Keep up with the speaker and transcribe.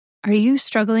Are you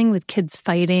struggling with kids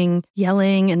fighting,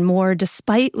 yelling, and more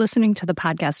despite listening to the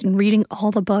podcast and reading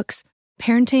all the books?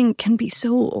 Parenting can be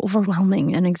so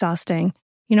overwhelming and exhausting.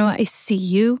 You know, I see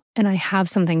you and I have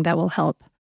something that will help.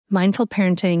 Mindful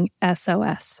Parenting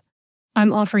SOS.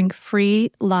 I'm offering free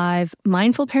live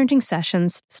mindful parenting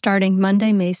sessions starting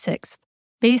Monday, May 6th.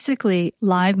 Basically,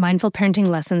 live mindful parenting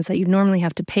lessons that you normally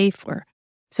have to pay for.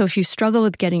 So if you struggle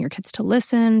with getting your kids to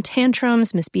listen,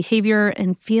 tantrums, misbehavior,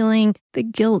 and feeling the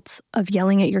guilt of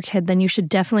yelling at your kid, then you should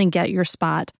definitely get your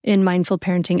spot in Mindful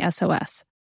Parenting SOS.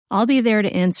 I'll be there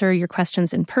to answer your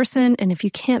questions in person, and if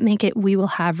you can't make it, we will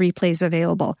have replays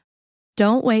available.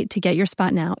 Don't wait to get your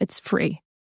spot now. It's free.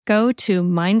 Go to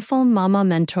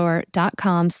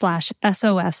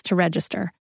mindfulmamamentor.com/SOS to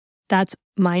register. That's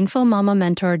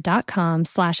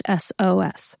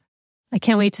mindfulmamamentor.com/SOS. I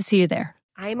can't wait to see you there.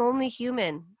 I'm only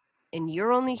human and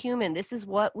you're only human. This is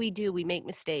what we do. We make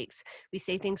mistakes. We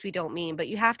say things we don't mean, but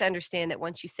you have to understand that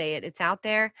once you say it, it's out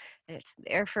there and it's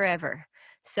there forever.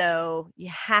 So you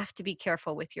have to be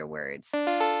careful with your words.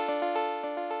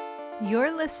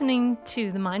 You're listening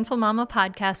to the Mindful Mama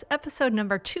podcast, episode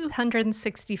number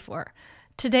 264.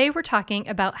 Today we're talking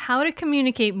about how to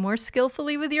communicate more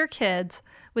skillfully with your kids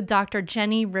with Dr.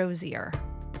 Jennie Rosier.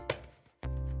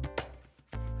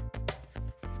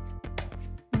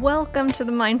 Welcome to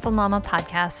the Mindful Mama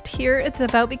podcast. Here it's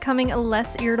about becoming a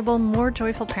less irritable, more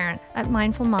joyful parent. At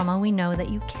Mindful Mama, we know that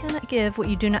you cannot give what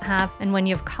you do not have, and when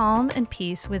you have calm and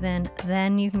peace within,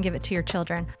 then you can give it to your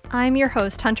children. I'm your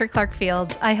host, Hunter Clark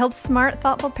Fields. I help smart,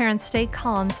 thoughtful parents stay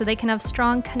calm so they can have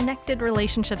strong, connected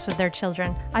relationships with their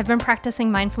children. I've been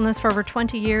practicing mindfulness for over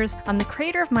 20 years. I'm the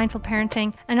creator of Mindful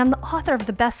Parenting, and I'm the author of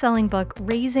the best-selling book,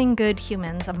 Raising Good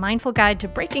Humans, a mindful guide to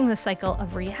breaking the cycle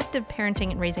of reactive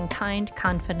parenting and raising kind,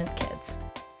 confident kids.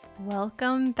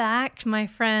 Welcome back, my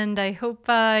friend. I hope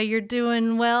you're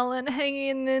doing well and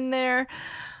hanging in there.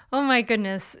 Oh my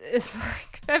goodness, it's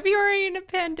like February in a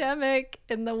pandemic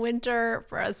in the winter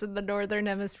for us in the Northern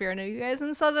Hemisphere. I know you guys in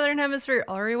the Southern Hemisphere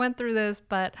already went through this,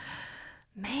 but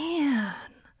man,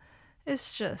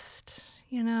 it's just,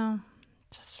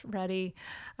 just ready.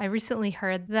 I recently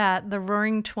heard that the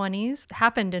Roaring 20s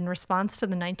happened in response to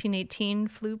the 1918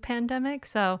 flu pandemic.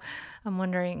 So I'm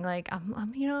wondering,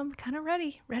 I'm kind of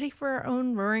ready for our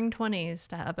own Roaring 20s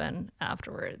to happen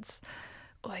afterwards.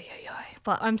 Oy, oy, oy.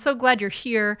 But I'm so glad you're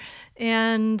here.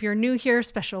 And if you're new here,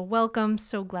 special welcome.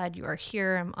 So glad you are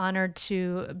here. I'm honored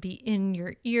to be in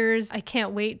your ears. I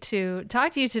can't wait to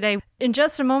talk to you today. In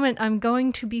just a moment, I'm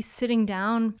going to be sitting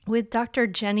down with Dr.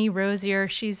 Jennie Rosier.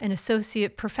 She's an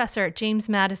associate professor at James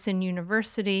Madison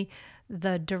University,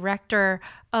 the director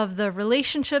of the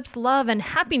Relationships, Love, and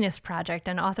Happiness Project,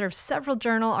 and author of several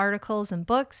journal articles and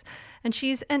books. And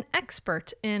she's an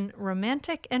expert in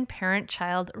romantic and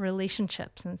parent-child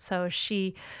relationships. And so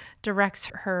she directs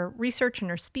her research and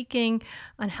her speaking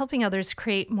on helping others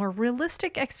create more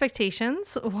realistic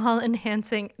expectations while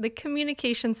enhancing the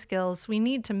communication skills we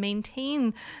need to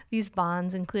maintain these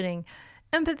bonds, including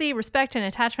empathy, respect, and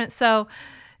attachment. So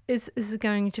this is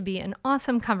going to be an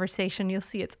awesome conversation. You'll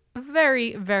see it's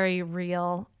very, very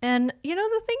real. And,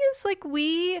 the thing is,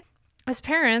 we as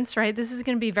parents, right, this is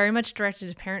going to be very much directed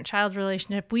to parent-child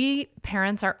relationship. We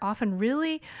parents are often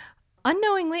really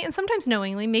unknowingly and sometimes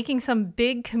knowingly making some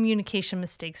big communication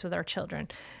mistakes with our children.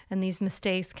 And these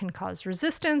mistakes can cause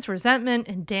resistance, resentment,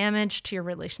 and damage to your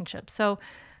relationship. So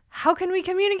how can we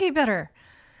communicate better?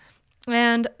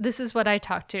 And this is what I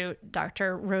talked to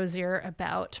Dr. Rosier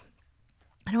about.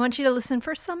 And I want you to listen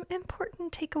for some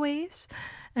important takeaways.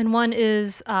 And one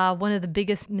is one of the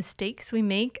biggest mistakes we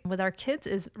make with our kids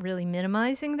is really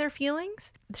minimizing their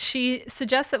feelings. She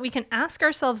suggests that we can ask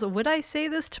ourselves, would I say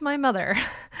this to my mother?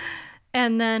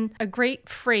 And then a great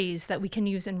phrase that we can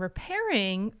use in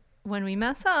repairing when we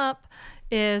mess up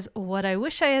is, what I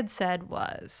wish I had said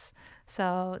was.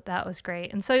 So that was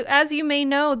great. And so as you may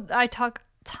know, I talk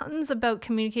tons about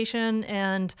communication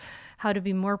and how to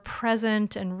be more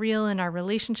present and real in our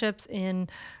relationships in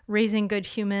Raising Good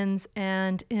Humans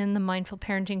and in the Mindful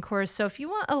Parenting course. So if you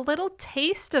want a little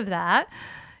taste of that,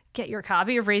 get your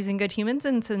copy of Raising Good Humans,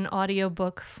 and it's an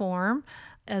audiobook form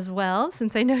as well,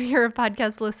 since I know you're a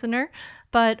podcast listener.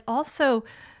 But also,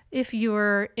 if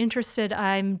you're interested,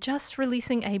 I'm just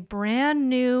releasing a brand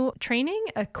new training,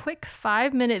 a quick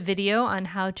 5-minute video on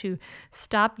how to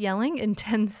stop yelling in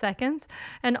 10 seconds,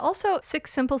 and also 6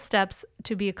 simple steps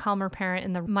to be a calmer parent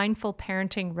in the Mindful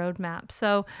Parenting Roadmap.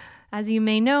 So as you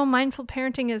may know, mindful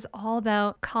parenting is all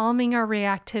about calming our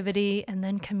reactivity and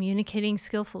then communicating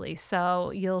skillfully.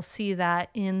 So you'll see that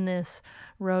in this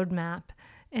roadmap.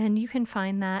 And you can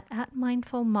find that at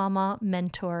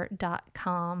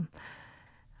mindfulmamamentor.com.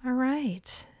 All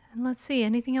right. And let's see,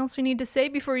 anything else we need to say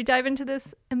before we dive into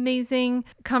this amazing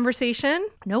conversation?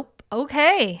 Nope.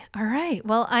 Okay. All right.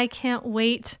 Well, I can't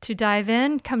wait to dive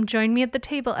in. Come join me at the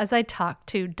table as I talk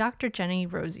to Dr. Jennie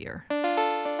Rosier.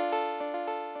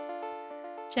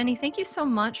 Jennie, thank you so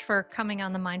much for coming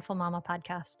on the Mindful Mama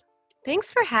podcast. Thanks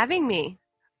for having me.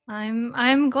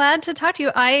 I'm glad to talk to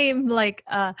you. I'm like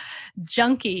a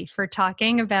junkie for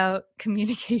talking about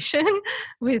communication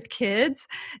with kids,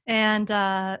 and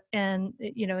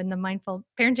you know, in the mindful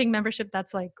parenting membership,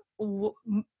 that's like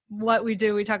what we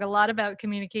do. We talk a lot about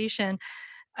communication.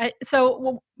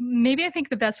 Maybe I think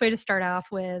the best way to start off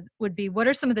with would be, what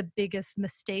are some of the biggest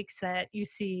mistakes that you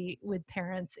see with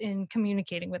parents in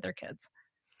communicating with their kids?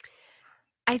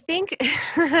 I think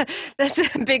that's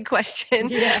a big question.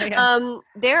 Yeah.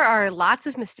 There are lots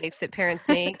of mistakes that parents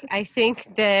make. I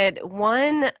think that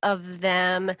one of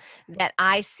them that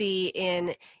I see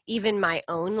in even my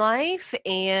own life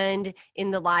and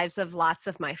in the lives of lots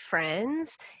of my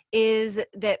friends is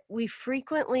that we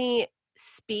frequently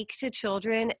speak to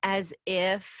children as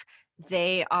if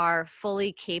they are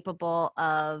fully capable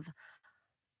of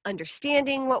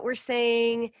understanding what we're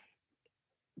saying,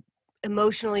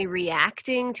 emotionally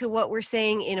reacting to what we're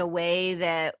saying in a way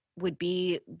that would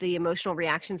be the emotional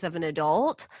reactions of an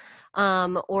adult,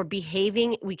 or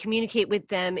behaving. We communicate with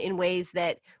them in ways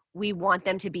that we want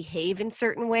them to behave in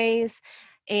certain ways.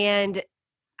 And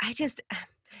I just,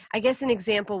 I guess an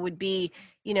example would be,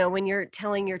 when you're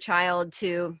telling your child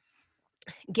to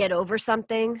get over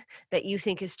something that you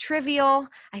think is trivial.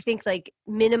 I think like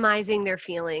minimizing their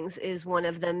feelings is one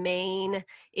of the main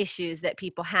issues that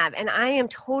people have. And I am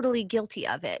totally guilty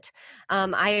of it.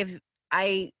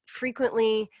 I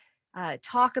frequently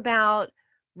talk about,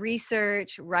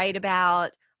 research, write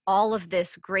about all of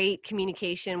this great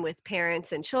communication with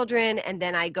parents and children, and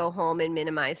then I go home and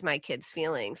minimize my kids'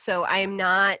 feelings. So I am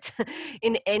not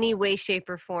in any way, shape,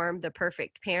 or form the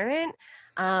perfect parent.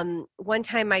 One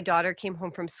time my daughter came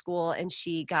home from school and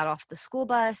she got off the school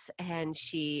bus and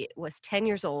she was 10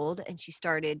 years old and she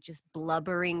started just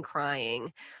blubbering,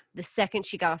 crying the second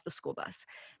she got off the school bus.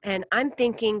 And I'm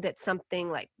thinking that something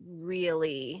like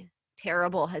really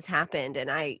terrible has happened.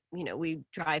 And we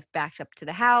drive back up to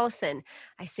the house and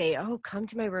I say, "Oh, come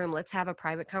to my room. Let's have a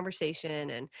private conversation.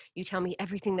 And you tell me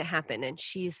everything that happened." And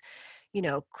she's,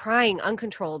 crying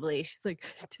uncontrollably. She's like,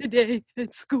 "Today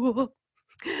at school,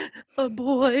 a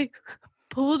boy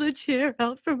pulled a chair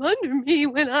out from under me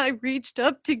when I reached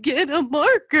up to get a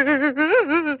marker.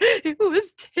 It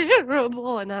was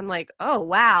terrible." And I'm like, "Oh,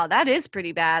 wow, that is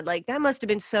pretty bad. Like, that must have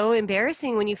been so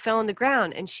embarrassing when you fell on the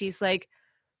ground." And she's like,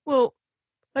 "Well,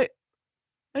 I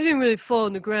didn't really fall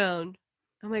on the ground."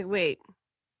 I'm like, "Wait,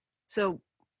 so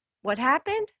what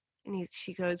happened?" And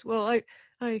she goes, "Well,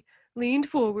 I leaned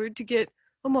forward to get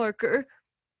a marker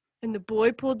and the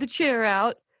boy pulled the chair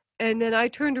out. And then I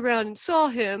turned around and saw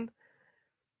him.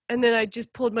 And then I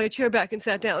just pulled my chair back and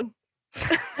sat down."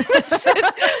 I said,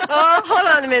 "Oh, hold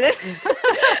on a minute."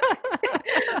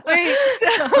 Wait,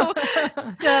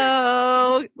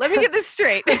 so let me get this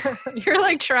straight. You're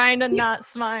like trying to not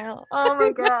smile. Oh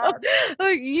my God.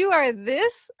 You are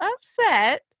this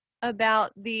upset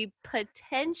about the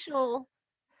potential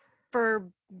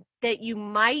for that you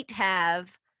might have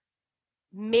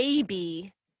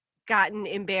maybe gotten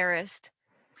embarrassed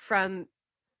from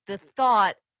the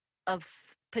thought of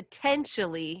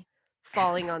potentially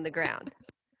falling on the ground.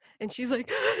 And she's like,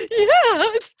 "Yeah,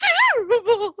 it's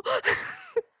terrible."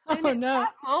 And Oh no.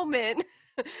 that moment,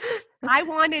 I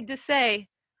wanted to say,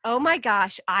 "Oh my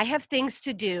gosh, I have things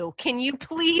to do. Can you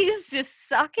please just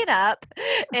suck it up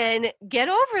and get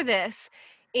over this?"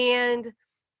 And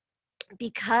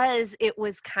because it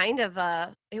was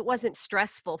it wasn't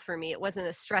stressful for me. It wasn't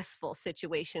a stressful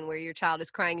situation where your child is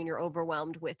crying and you're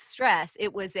overwhelmed with stress.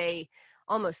 It was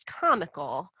almost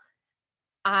comical.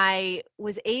 I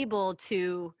was able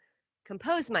to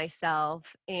compose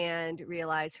myself and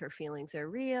realize her feelings are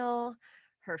real.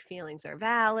 Her feelings are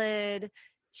valid.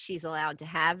 She's allowed to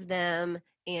have them.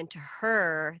 And to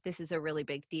her, this is a really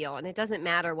big deal. And it doesn't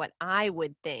matter what I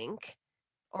would think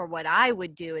or what I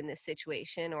would do in this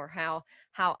situation or how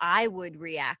I would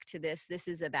react to this. This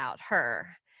is about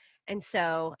her. And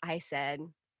so I said,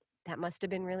 that must have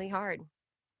been really hard.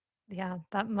 Yeah,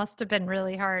 that must have been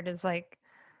really hard. Is like,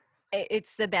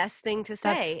 It's the best thing to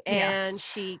say. yeah. And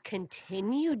she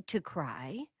continued to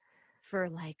cry for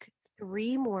like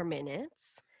 3 more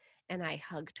minutes. And I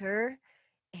hugged her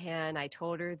and I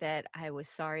told her that I was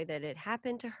sorry that it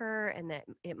happened to her and that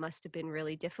it must have been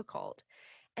really difficult.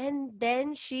 And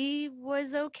then she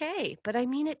was okay. But I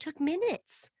mean, it took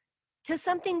minutes to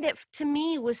something that to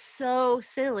me was so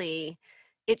silly.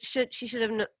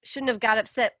 shouldn't have got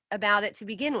upset about it to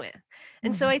begin with.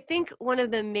 And so I think one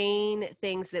of the main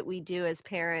things that we do as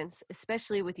parents,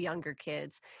 especially with younger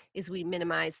kids, is we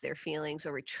minimize their feelings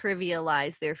or we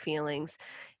trivialize their feelings.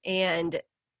 And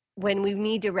when we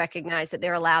need to recognize that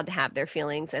they're allowed to have their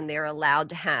feelings and they're allowed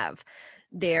to have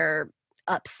their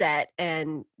upset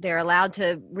and they're allowed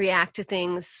to react to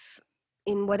things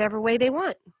in whatever way they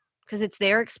want, because it's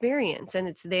their experience and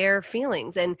it's their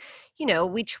feelings. And,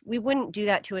 we wouldn't do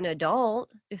that to an adult.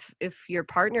 If your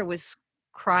partner was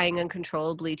crying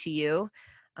uncontrollably to you,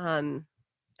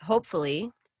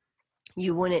 hopefully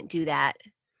you wouldn't do that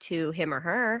to him or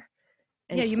her.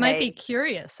 Yeah, you might be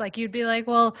curious. Like you'd be like,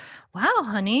 well, wow,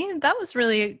 honey,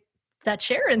 that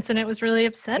share incident was really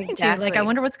upsetting to you. Like, I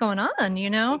wonder what's going on,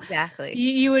 Exactly.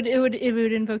 It would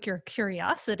invoke your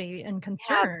curiosity and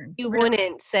concern. Yeah, you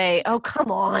wouldn't say, oh,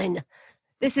 come on,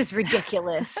 this is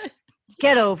ridiculous.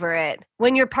 Get over it.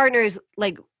 When your partner's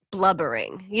like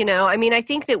blubbering, I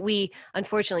think that we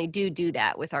unfortunately do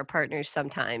that with our partners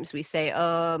sometimes. We say,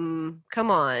 come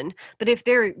on. But if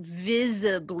they're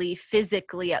visibly,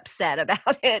 physically upset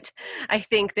about it, I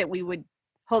think that we would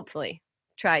hopefully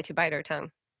try to bite our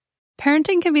tongue.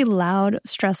 Parenting can be loud,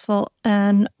 stressful,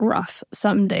 and rough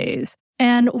some days.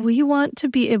 And we want to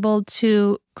be able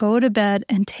to go to bed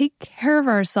and take care of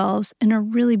ourselves in a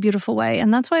really beautiful way.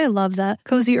 And that's why I love that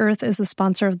Cozy Earth is a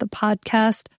sponsor of the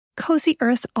podcast. Cozy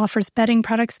Earth offers bedding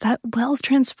products that will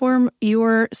transform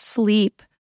your sleep.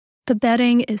 The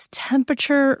bedding is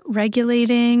temperature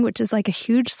regulating, which is like a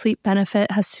huge sleep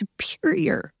benefit, has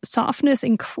superior softness,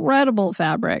 incredible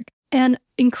fabric, and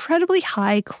incredibly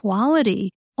high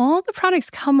quality. All the products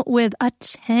come with a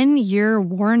 10-year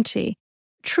warranty.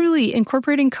 Truly,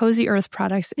 incorporating Cozy Earth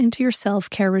products into your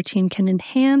self-care routine can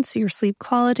enhance your sleep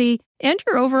quality and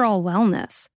your overall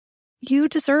wellness. You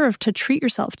deserve to treat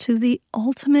yourself to the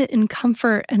ultimate in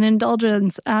comfort and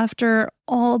indulgence after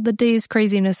all the day's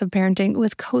craziness of parenting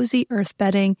with Cozy Earth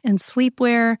bedding and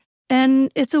sleepwear.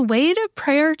 And it's a way to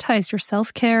prioritize your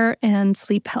self-care and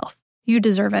sleep health. You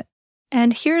deserve it.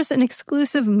 And here's an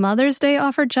exclusive Mother's Day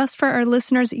offer just for our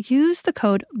listeners. Use the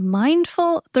code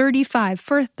MINDFUL35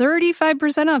 for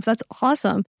 35% off. That's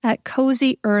awesome. At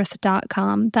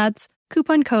CozyEarth.com. That's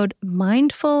coupon code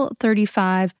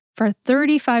MINDFUL35 for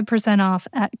 35% off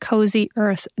at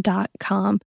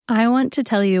CozyEarth.com. I want to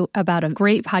tell you about a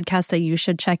great podcast that you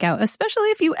should check out, especially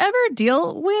if you ever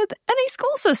deal with any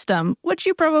school system, which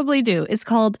you probably do. It's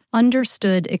called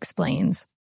Understood Explains.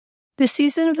 This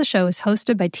season of the show is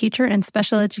hosted by teacher and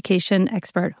special education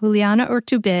expert Juliana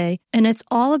Urtubey, and it's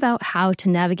all about how to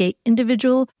navigate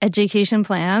individual education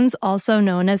plans, also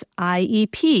known as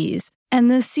IEPs. And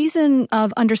this season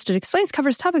of Understood Explains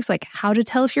covers topics like how to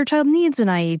tell if your child needs an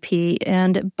IEP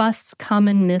and busts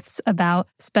common myths about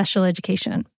special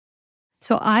education.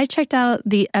 So I checked out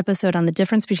the episode on the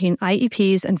difference between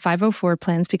IEPs and 504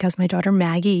 plans because my daughter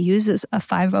Maggie uses a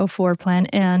 504 plan,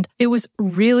 and it was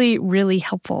really, really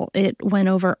helpful. It went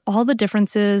over all the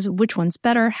differences, which one's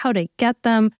better, how to get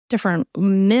them, different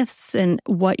myths and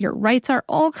what your rights are,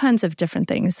 all kinds of different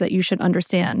things that you should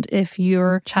understand if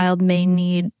your child may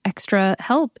need extra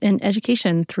help in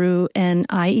education through an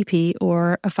IEP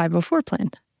or a 504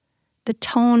 plan. The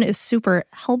tone is super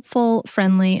helpful,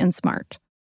 friendly, and smart.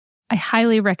 I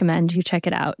highly recommend you check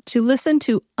it out. To listen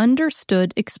to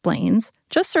Understood Explains,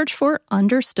 just search for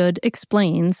Understood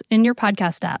Explains in your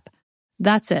podcast app.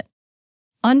 That's it.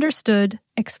 Understood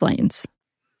Explains.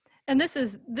 And this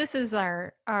is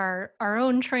our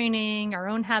own training, our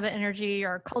own habit energy,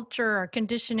 our culture, our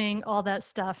conditioning, all that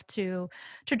stuff to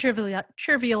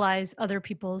trivialize other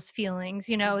people's feelings.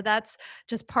 That's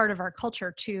just part of our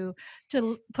culture to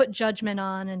put judgment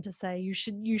on and to say you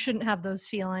shouldn't have those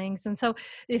feelings. And so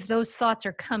if those thoughts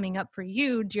are coming up for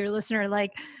you, dear listener,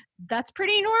 like that's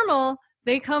pretty normal.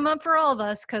 They come up for all of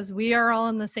us because we are all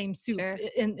in the same soup. Sure.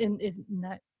 in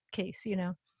that case,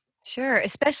 Sure,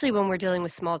 especially when we're dealing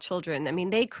with small children. I mean,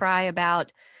 they cry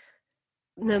about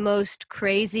the most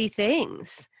crazy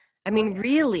things. I mean,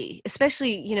 really,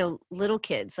 especially, little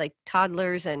kids like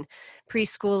toddlers and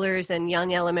preschoolers and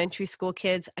young elementary school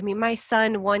kids. I mean, my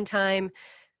son one time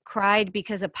cried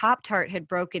because a Pop-Tart had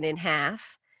broken in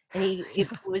half and it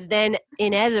was then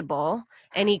inedible,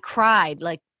 and he cried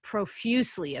like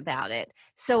profusely about it.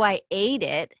 So I ate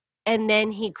it, and then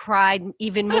he cried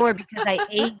even more because I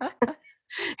ate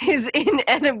his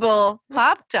inedible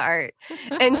Pop-Tart.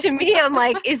 And to me, I'm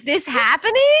like, is this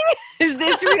happening? Is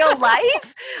this real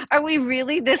life? Are we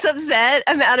really this upset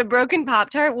about a broken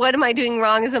Pop-Tart? What am I doing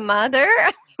wrong as a mother?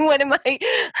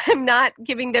 I'm not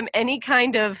giving them any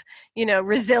kind of,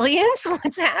 resilience.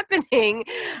 What's happening?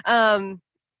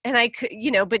 And I could,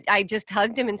 but I just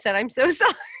hugged him and said, I'm so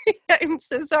sorry. I'm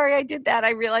so sorry I did that.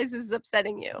 I realize this is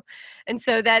upsetting you. And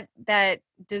so that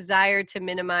desire to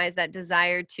minimize, that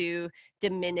desire to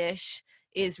diminish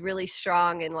is really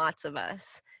strong in lots of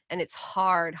us. And it's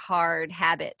hard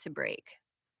habit to break.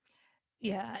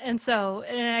 Yeah. And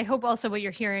I hope also what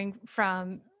you're hearing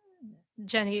from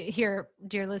Jennie here,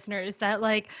 dear listener, is that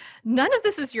like, none of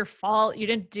this is your fault. You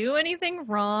didn't do anything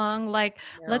wrong. Like,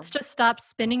 let's just stop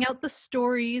spinning out the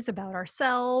stories about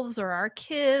ourselves or our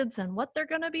kids and what they're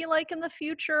going to be like in the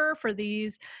future for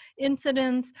these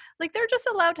incidents. Like, they're just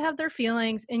allowed to have their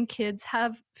feelings, and kids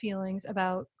have feelings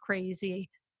about crazy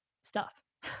stuff.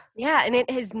 Yeah, and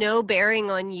it has no bearing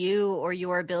on you or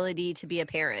your ability to be a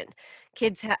parent.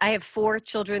 Kids, I have 4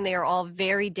 children. They are all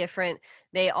very different.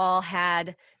 They all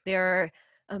had their,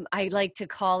 I like to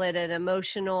call it an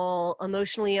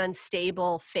emotionally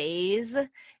unstable phase.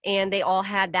 And they all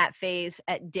had that phase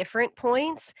at different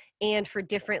points and for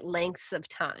different lengths of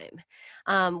time,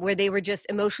 where they were just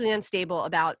emotionally unstable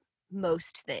about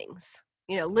most things.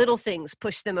 Little things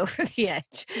push them over the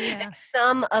edge. Yeah. And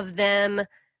some of them,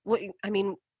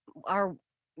 our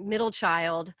middle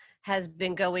child has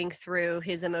been going through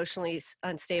his emotionally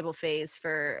unstable phase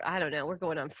for, I don't know, we're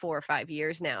going on 4 or 5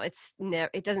 years now.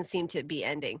 It doesn't seem to be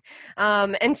ending.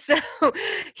 And so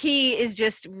he is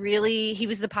just really, he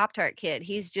was the Pop-Tart kid.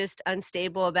 He's just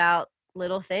unstable about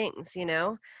little things,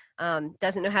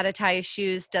 doesn't know how to tie his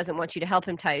shoes, doesn't want you to help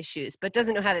him tie his shoes, but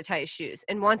doesn't know how to tie his shoes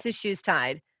and wants his shoes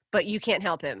tied, but you can't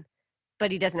help him,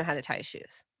 but he doesn't know how to tie his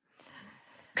shoes.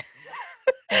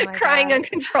 Crying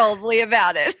uncontrollably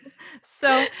about it.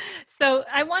 So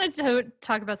I wanted to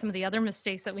talk about some of the other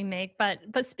mistakes that we make, but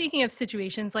speaking of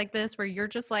situations like this, where you're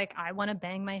just like, I want to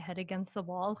bang my head against the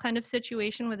wall kind of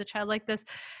situation with a child like this,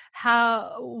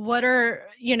 what are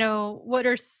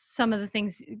some of the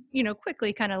things,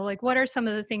 quickly kind of like, what are some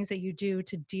of the things that you do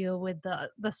to deal with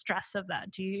the stress of that?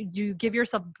 Do you give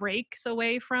yourself breaks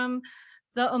away from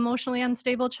the emotionally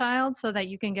unstable child so that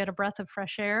you can get a breath of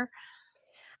fresh air?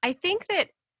 I think that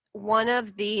one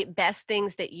of the best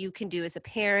things that you can do as a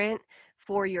parent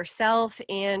for yourself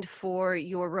and for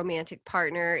your romantic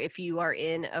partner, if you are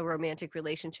in a romantic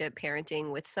relationship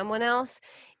parenting with someone else,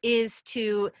 is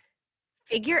to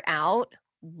figure out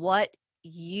what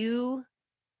you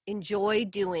enjoy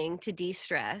doing to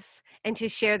de-stress and to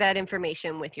share that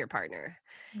information with your partner.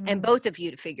 And both of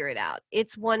you to figure it out.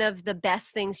 It's one of the best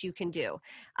things you can do.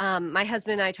 My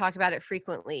husband and I talk about it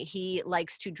frequently. He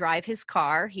likes to drive his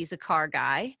car. He's a car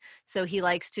guy. So he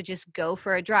likes to just go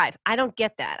for a drive. I don't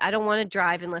get that. I don't want to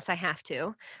drive unless I have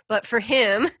to. But for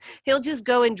him, he'll just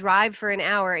go and drive for an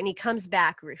hour and he comes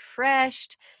back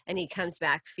refreshed and he comes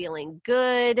back feeling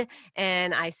good.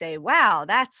 And I say, wow,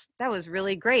 that was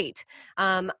really great.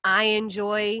 I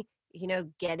enjoy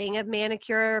getting a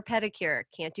manicure or pedicure.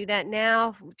 Can't do that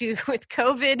now due with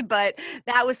COVID, but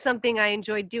that was something I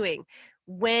enjoyed doing.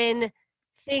 When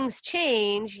things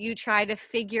change, you try to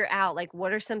figure out like,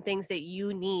 what are some things that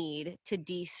you need to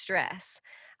de-stress?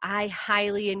 I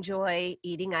highly enjoy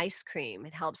eating ice cream.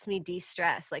 It helps me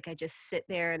de-stress. Like I just sit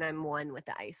there and I'm one with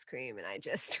the ice cream and I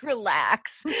just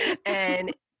relax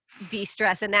and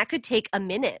de-stress. And that could take a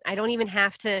minute. I don't even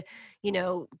have to,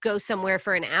 go somewhere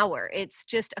for an hour. It's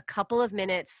just a couple of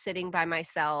minutes sitting by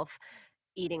myself,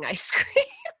 eating ice cream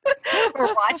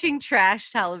or watching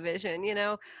trash television.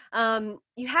 You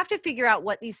have to figure out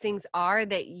what these things are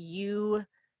that you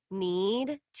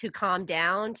need to calm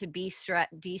down, to be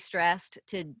de-stressed,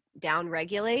 to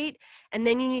down-regulate. And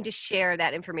then you need to share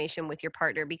that information with your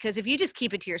partner, because if you just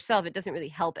keep it to yourself, it doesn't really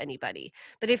help anybody.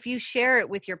 But if you share it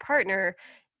with your partner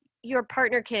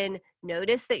can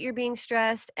notice that you're being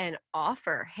stressed and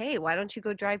offer, hey, why don't you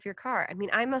go drive your car? I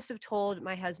mean, I must have told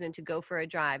my husband to go for a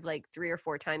drive like 3 or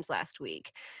 4 times last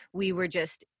week. We were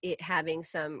just having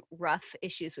some rough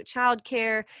issues with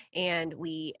childcare, and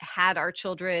we had our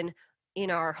children in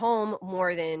our home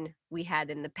more than we had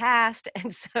in the past.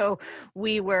 And so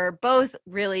we were both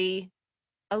really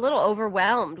a little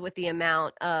overwhelmed with the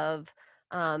amount of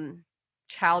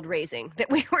child raising that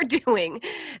we were doing.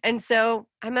 And so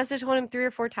I must have told him 3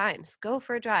 or 4 times, go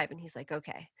for a drive. And he's like,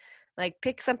 okay, like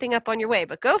pick something up on your way,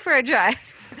 but go for a drive.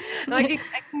 I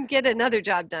can get another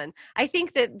job done. I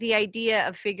think that the idea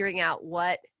of figuring out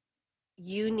what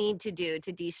you need to do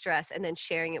to de-stress and then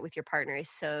sharing it with your partner is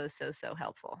so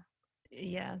helpful.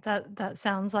 Yeah, that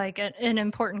sounds like an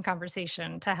important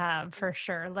conversation to have for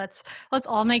sure. Let's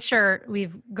all make sure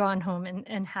we've gone home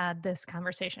and had this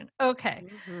conversation. Okay,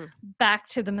 back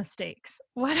to the mistakes.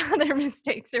 What other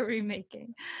mistakes are we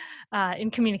making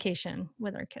in communication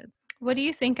with our kids? What do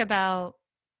you think about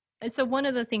so one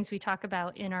of the things we talk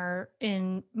about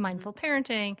in mindful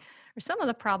parenting are some of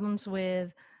the problems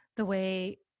with the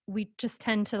way we just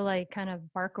tend to like kind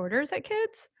of bark orders at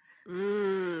kids.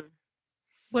 Mm.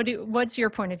 What's your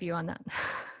point of view on that?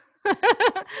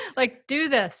 Like, do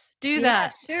this, do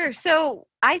that. Sure. So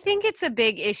I think it's a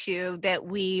big issue that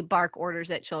we bark orders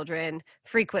at children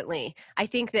frequently. I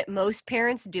think that most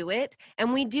parents do it,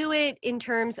 and we do it in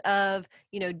terms of,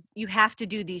 you have to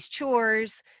do these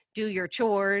chores, do your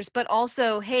chores, but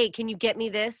also, hey, can you get me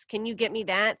this? Can you get me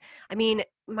that? I mean,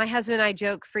 my husband and I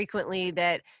joke frequently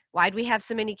that why'd we have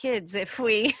so many kids if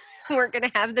we weren't going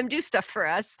to have them do stuff for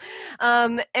us?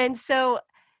 And so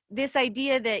this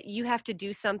idea that you have to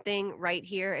do something right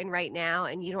here and right now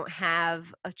and you don't have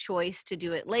a choice to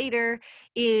do it later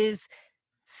is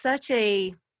such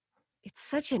an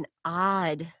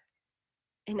odd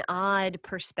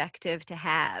perspective to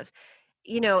have.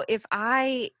 If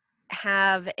I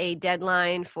have a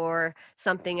deadline for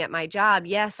something at my job,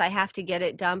 yes, I have to get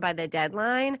it done by the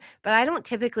deadline, but I don't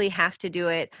typically have to do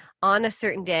it on a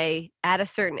certain day, at a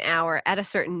certain hour, at a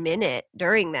certain minute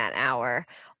during that hour,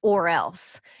 or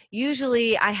else.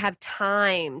 Usually I have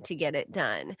time to get it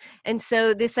done. And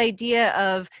so this idea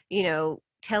of,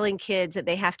 telling kids that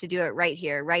they have to do it right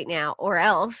here, right now, or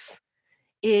else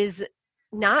is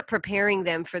not preparing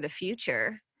them for the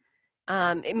future.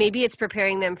 Maybe it's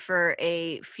preparing them for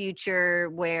a future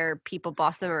where people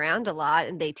boss them around a lot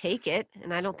and they take it.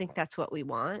 And I don't think that's what we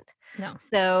want. No.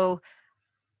 So,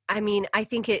 I mean, I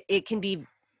think it can be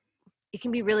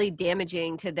really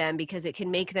damaging to them because it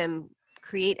can make them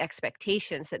create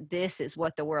expectations that this is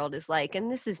what the world is like.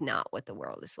 And this is not what the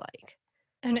world is like.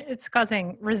 And it's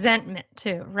causing resentment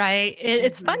too, right?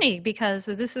 It's funny because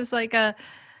this is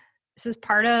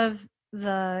part of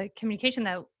the communication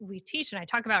that we teach and I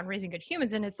talk about in Raising Good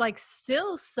Humans. And it's like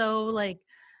still so like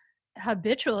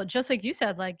habitual, just like you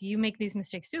said, like you make these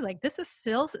mistakes too. Like it's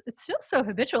still so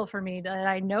habitual for me that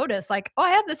I notice like, oh, I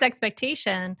have this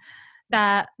expectation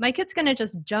that my kid's going to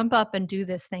just jump up and do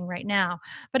this thing right now.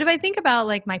 But if I think about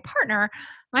like my partner,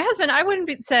 my husband, I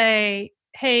wouldn't say,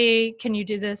 hey, can you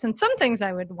do this? And some things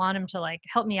I would want him to like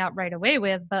help me out right away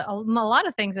with. But a lot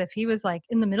of things, if he was like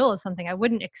in the middle of something, I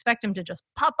wouldn't expect him to just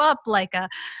pop up like a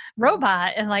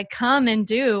robot and like come and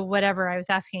do whatever I was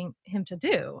asking him to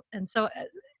do. And so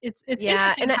it's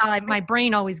interesting how my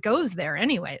brain always goes there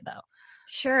anyway, though.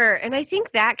 Sure. And I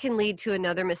think that can lead to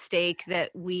another mistake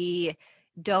that we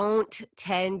don't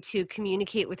tend to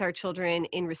communicate with our children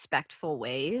in respectful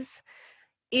ways.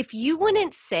 If you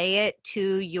wouldn't say it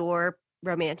to your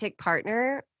romantic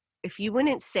partner, if you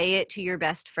wouldn't say it to your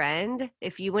best friend,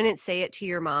 if you wouldn't say it to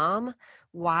your mom,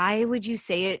 why would you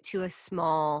say it to a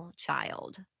small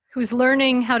child who's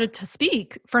learning how to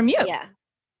speak from you? Yeah,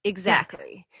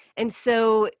 exactly. Yeah. And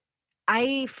so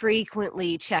I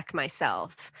frequently check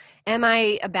myself. Am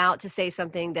I about to say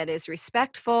something that is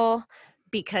respectful?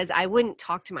 Because I wouldn't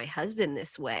talk to my husband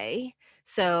this way.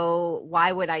 So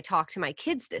why would I talk to my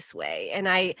kids this way? And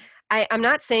I'm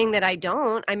not saying that I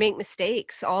don't. I make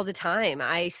mistakes all the time.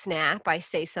 I snap. I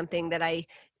say something that I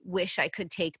wish I could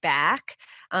take back.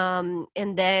 But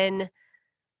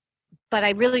I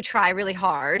really try really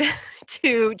hard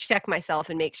to check myself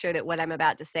and make sure that what I'm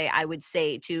about to say, I would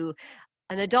say to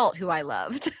an adult who I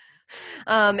loved.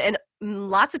 And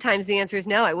lots of times the answer is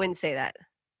no, I wouldn't say that.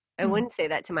 I wouldn't say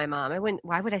that to my mom.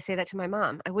 Why would I say that to my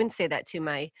mom? I wouldn't say that to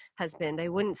my husband. I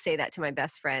wouldn't say that to my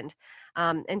best friend.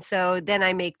 And so then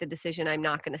I make the decision I'm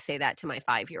not going to say that to my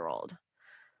 5-year-old.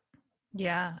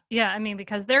 Yeah. Yeah. I mean,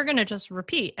 because they're going to just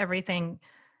repeat everything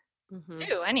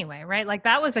new anyway, right? Like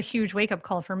that was a huge wake up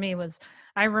call for me.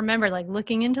 I remember like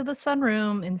looking into the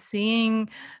sunroom and seeing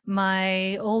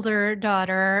my older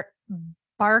daughter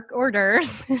bark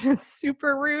orders in a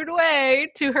super rude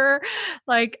way to her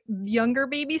like younger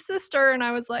baby sister. And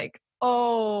I was like,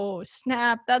 oh,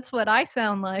 snap. That's what I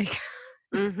sound like.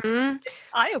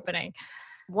 Eye-opening.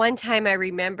 One time I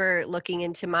remember looking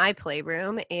into my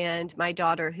playroom and my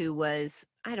daughter, who was,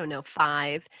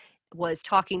 5, was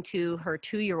talking to her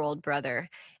 2-year-old brother,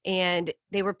 and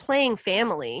they were playing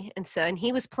family. And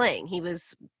he was playing, he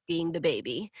was being the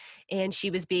baby and she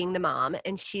was being the mom.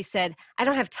 And she said, I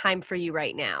don't have time for you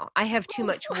right now. I have too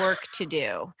much work to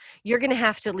do. You're going to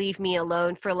have to leave me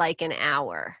alone for like an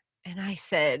hour. And I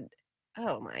said,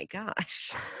 oh my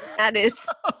gosh, I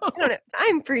don't have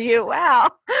time for you. Wow.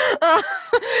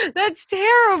 That's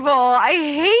terrible. I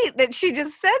hate that she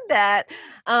just said that.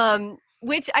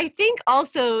 Which I think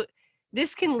also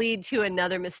this can lead to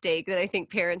another mistake that I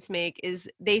think parents make is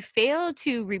they fail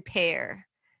to repair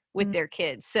with their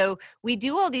kids. So we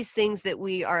do all these things that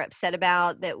we are upset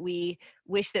about, that we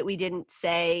wish that we didn't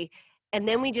say. and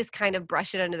then we just kind of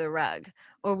brush it under the rug,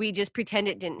 or we just pretend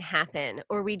it didn't happen,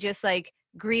 or we just like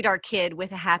greet our kid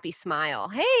with a happy smile.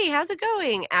 Hey, how's it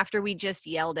going? After we just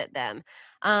yelled at them.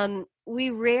 We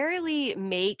rarely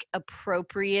make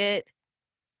appropriate,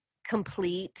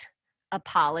 complete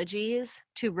apologies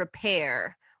to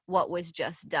repair what was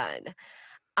just done.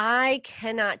 I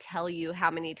cannot tell you how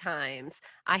many times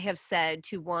I have said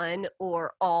to one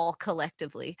or all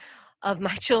collectively of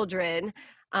my children,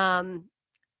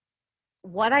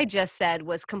 what I just said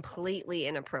was completely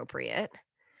inappropriate.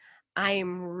 I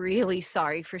am really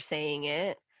sorry for saying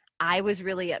it. I was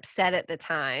really upset at the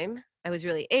time. I was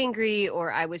really angry,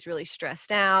 or I was really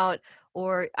stressed out,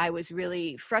 or I was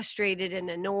really frustrated and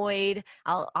annoyed.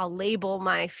 I'll label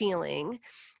my feeling.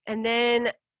 And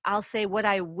then I'll say what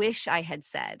I wish I had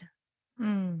said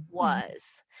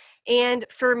was. And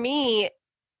for me,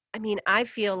 I mean, I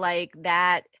feel like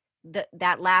that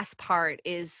last part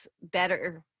is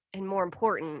better and more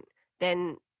important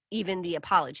than even the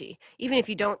apology. Even if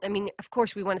you don't, I mean, of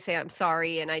course we want to say I'm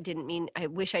sorry and I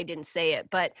wish I didn't say it,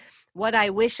 but what I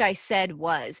wish I said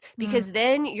was, because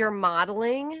then you're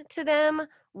modeling to them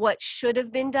what should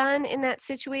have been done in that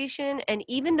situation. And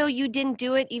even though you didn't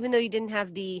do it, even though you didn't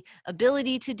have the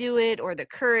ability to do it or the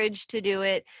courage to do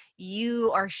it,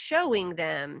 you are showing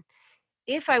them,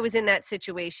 if I was in that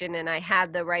situation and I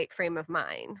had the right frame of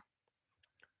mind,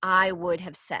 I would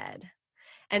have said.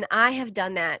 And I have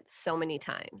done that so many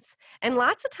times. And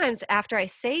lots of times after I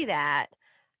say that,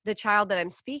 the child that I'm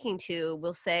speaking to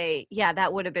will say, yeah,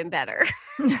 that would have been better.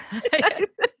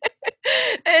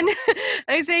 And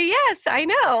I say, yes, I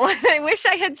know. I wish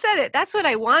I had said it. That's what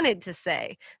I wanted to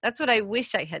say. That's what I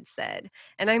wish I had said.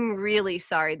 And I'm really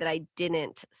sorry that I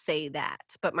didn't say that,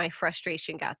 but my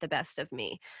frustration got the best of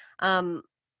me.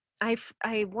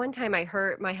 One time I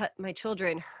heard my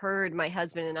children heard my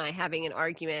husband and I having an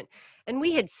argument, and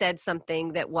we had said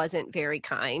something that wasn't very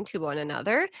kind to one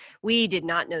another. We did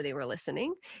not know they were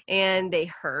listening, and they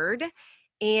heard.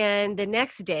 And the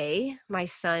next day, my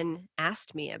son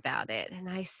asked me about it, and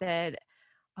I said,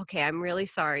 okay, I'm really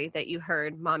sorry that you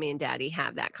heard mommy and daddy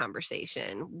have that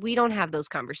conversation. We don't have those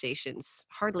conversations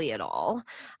hardly at all,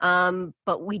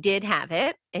 but we did have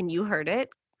it, and you heard it,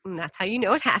 and that's how you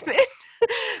know it happened.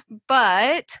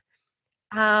 But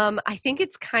I think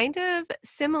it's kind of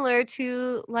similar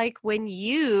to like when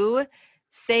you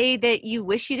say that you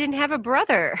wish you didn't have a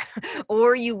brother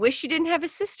or you wish you didn't have a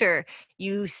sister.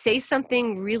 You say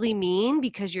something really mean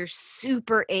because you're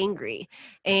super angry.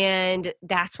 And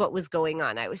that's what was going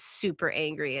on. I was super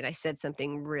angry and I said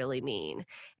something really mean.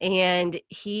 And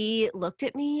he looked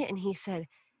at me and he said,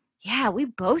 yeah, we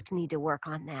both need to work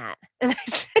on that. And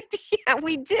I said, yeah,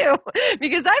 we do.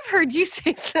 Because I've heard you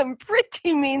say some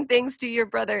pretty mean things to your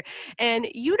brother. And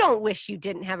you don't wish you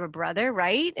didn't have a brother,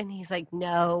 right? And he's like,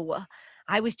 no,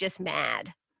 I was just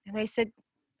mad. And I said,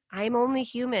 I'm only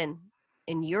human.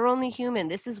 And you're only human.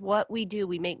 This is what we do.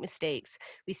 We make mistakes.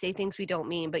 We say things we don't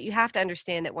mean. But you have to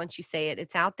understand that once you say it,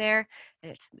 it's out there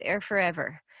and it's there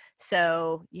forever.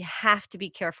 So you have to be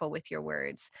careful with your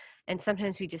words. And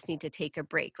sometimes we just need to take a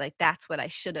break. Like, that's what I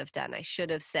should have done. I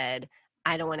should have said,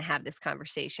 I don't want to have this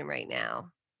conversation right now.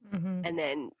 And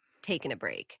then taken a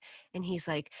break. And he's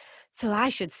like, so I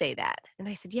should say that. And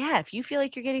I said, yeah, if you feel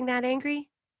like you're getting that angry,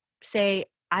 say,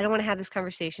 I don't want to have this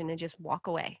conversation, and just walk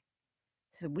away.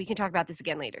 So we can talk about this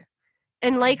again later.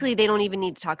 And likely they don't even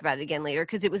need to talk about it again later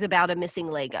because it was about a missing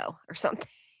Lego or something,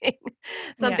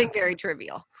 very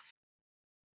trivial.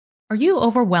 Are you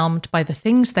overwhelmed by the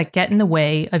things that get in the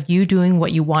way of you doing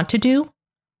what you want to do?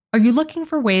 Are you looking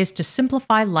for ways to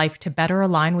simplify life to better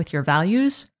align with your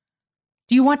values?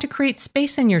 Do you want to create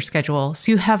space in your schedule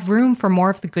so you have room for more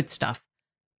of the good stuff?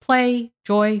 Play,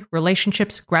 joy,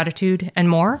 relationships, gratitude, and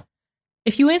more?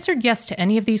 If you answered yes to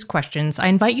any of these questions, I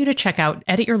invite you to check out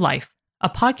Edit Your Life, a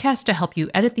podcast to help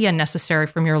you edit the unnecessary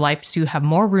from your life so you have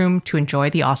more room to enjoy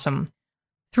the awesome.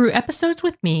 Through episodes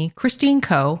with me, Christine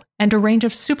Coe, and a range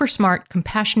of super smart,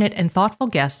 compassionate, and thoughtful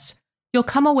guests, you'll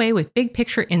come away with big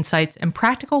picture insights and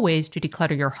practical ways to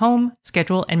declutter your home,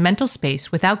 schedule, and mental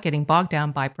space without getting bogged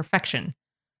down by perfection.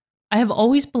 I have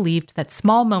always believed that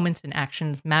small moments and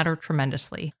actions matter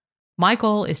tremendously. My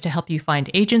goal is to help you find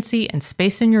agency and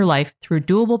space in your life through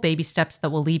doable baby steps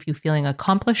that will leave you feeling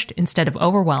accomplished instead of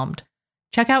overwhelmed.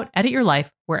 Check out Edit Your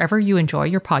Life wherever you enjoy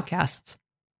your podcasts.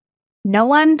 No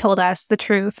one told us the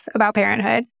truth about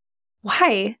parenthood.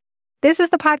 Why? This is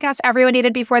the podcast everyone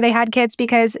needed before they had kids,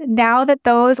 because now that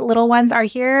those little ones are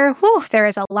here, there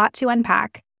is a lot to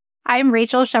unpack. I'm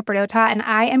Rachel Shepardota, and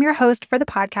I am your host for the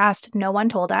podcast No One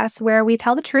Told Us, where we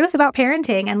tell the truth about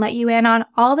parenting and let you in on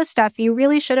all the stuff you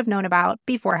really should have known about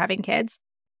before having kids.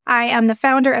 I am the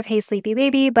founder of Hey Sleepy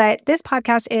Baby, but this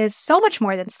podcast is so much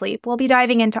more than sleep. We'll be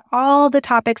diving into all the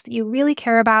topics that you really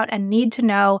care about and need to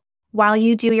know while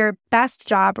you do your best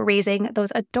job raising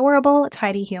those adorable,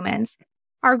 tiny humans.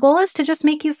 Our goal is to just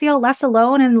make you feel less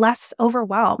alone and less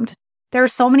overwhelmed. There are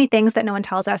so many things that no one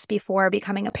tells us before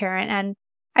becoming a parent, and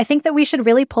I think that we should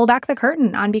really pull back the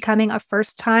curtain on becoming a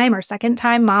first-time or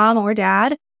second-time mom or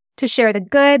dad to share the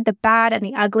good, the bad, and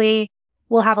the ugly.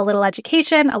 We'll have a little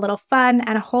education, a little fun,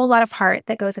 and a whole lot of heart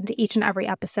that goes into each and every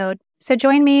episode. So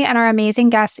join me and our amazing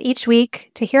guests each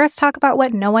week to hear us talk about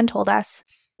what no one told us.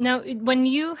 Now, when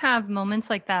you have moments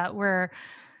like that where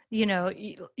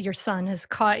your son has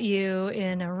caught you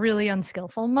in a really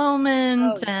unskillful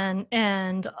moment, and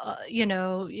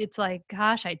it's like,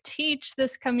 gosh, I teach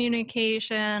this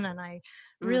communication and I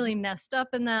really messed up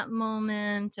in that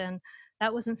moment and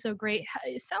that wasn't so great.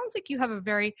 It sounds like you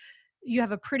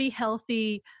have a pretty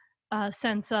healthy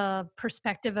sense of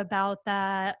perspective about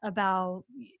that, about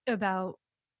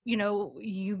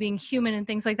you being human and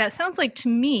things like that. It sounds like to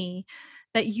me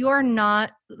that you're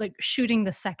not like shooting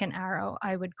the second arrow,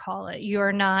 I would call it.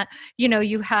 You're not,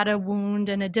 you had a wound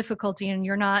and a difficulty and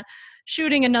you're not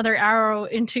shooting another arrow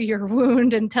into your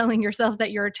wound and telling yourself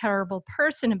that you're a terrible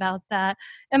person about that.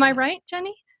 Am I right,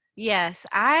 Jennie? Yes,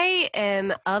 I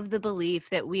am of the belief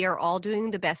that we are all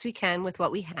doing the best we can with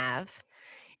what we have,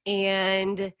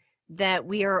 and that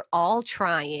we are all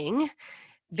trying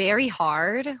very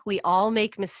hard. We all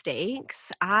make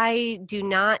mistakes. I do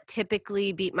not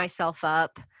typically beat myself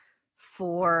up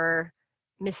for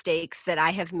mistakes that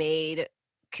I have made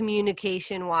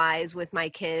communication wise with my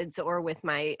kids or with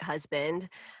my husband.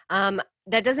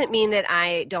 That doesn't mean that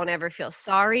I don't ever feel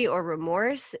sorry or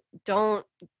remorse. Don't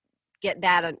get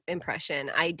that impression.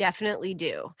 I definitely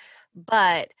do.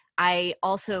 But I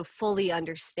also fully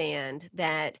understand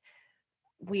that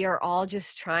we are all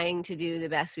just trying to do the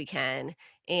best we can.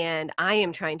 And I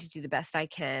am trying to do the best I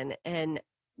can. And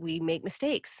we make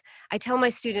mistakes. I tell my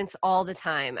students all the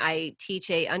time. I teach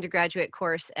a undergraduate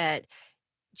course at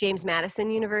James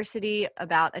Madison University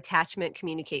about attachment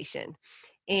communication.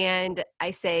 And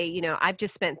I say, I've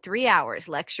just spent 3 hours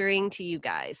lecturing to you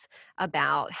guys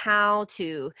about how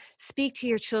to speak to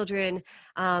your children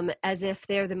as if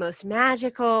they're the most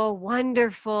magical,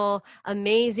 wonderful,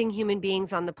 amazing human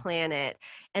beings on the planet.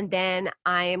 And then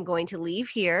I am going to leave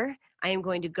here. I am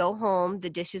going to go home. The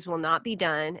dishes will not be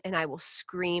done. And I will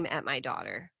scream at my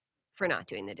daughter for not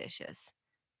doing the dishes.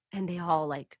 And they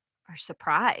all are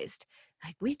surprised.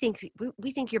 Like, we think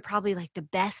you're probably like the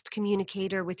best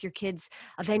communicator with your kids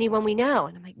of anyone we know.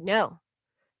 And I'm like,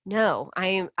 no,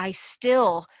 I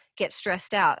still get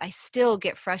stressed out. I still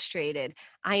get frustrated.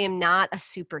 I am not a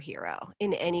superhero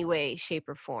in any way, shape,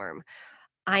 or form.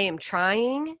 I am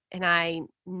trying, and I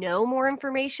know more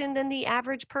information than the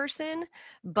average person,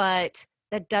 but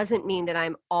that doesn't mean that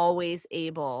I'm always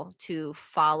able to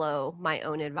follow my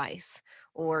own advice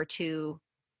or to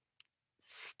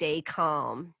stay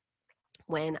calm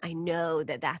when I know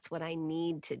that that's what I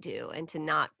need to do, and to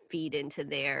not feed into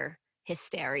their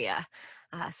hysteria.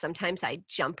 Sometimes I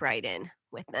jump right in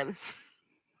with them.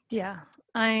 Yeah,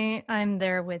 I'm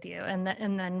there with you. And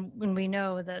then when we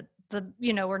know that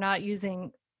we're not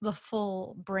using the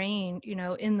full brain,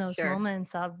 in those Sure.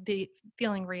 moments of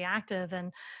feeling reactive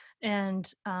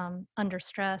and under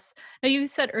stress. Now, you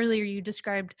said earlier, you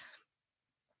described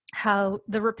how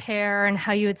the repair and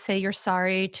how you would say you're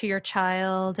sorry to your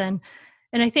child. And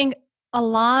I think a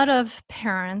lot of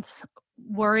parents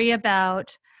worry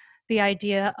about the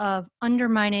idea of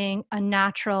undermining a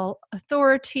natural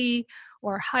authority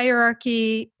or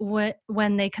hierarchy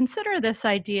when they consider this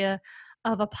idea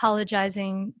of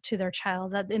apologizing to their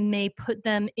child, that it may put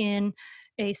them in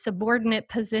a subordinate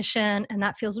position, and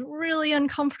that feels really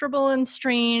uncomfortable and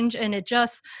strange, and it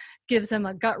just gives them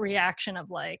a gut reaction of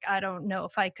like, I don't know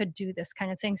if I could do this kind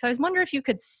of thing. So I was wondering if you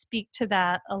could speak to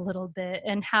that a little bit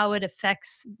and how it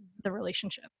affects the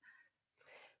relationship.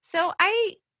 So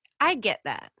I get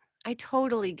that. I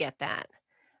totally get that.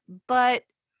 But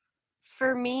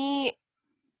for me,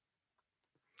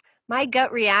 my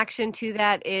gut reaction to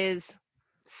that is,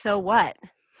 so what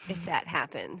if that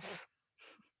happens?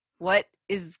 What's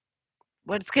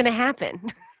going to happen?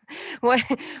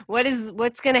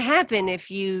 What's going to happen if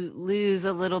you lose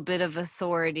a little bit of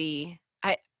authority?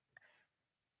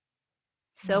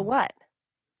 So what?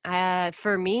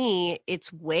 For me,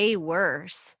 it's way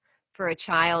worse for a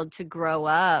child to grow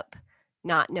up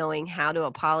not knowing how to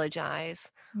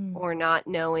apologize, or not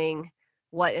knowing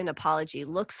what an apology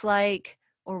looks like,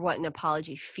 or what an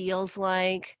apology feels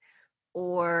like,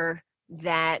 or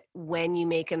that when you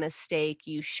make a mistake,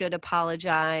 you should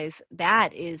apologize.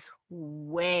 That is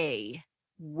way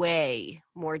way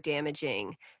more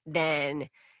damaging than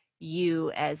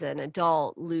you as an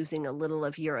adult losing a little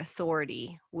of your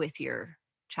authority with your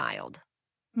child.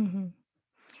 Mm-hmm.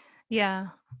 Yeah.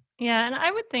 Yeah. And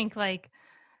I would think like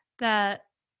that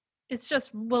it's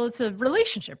just, well, it's a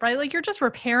relationship, right? Like you're just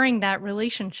repairing that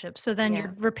relationship. So then Yeah.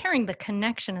 you're repairing the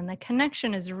connection, and the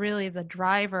connection is really the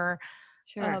driver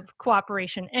Sure. of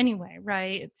cooperation anyway,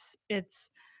 right?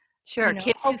 It's, Sure.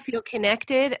 Kids who feel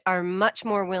connected are much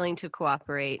more willing to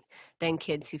cooperate than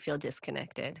kids who feel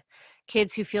disconnected.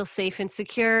 Kids who feel safe and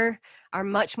secure are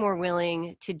much more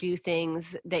willing to do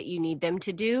things that you need them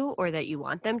to do or that you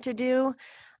want them to do,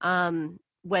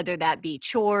 whether that be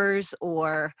chores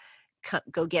or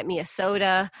go get me a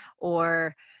soda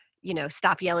or,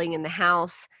 stop yelling in the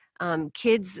house.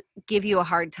 Kids give you a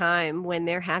hard time when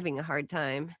they're having a hard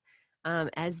time,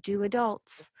 as do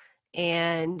adults.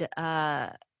 And,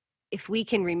 if we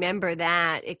can remember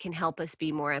that, it can help us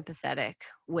be more empathetic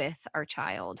with our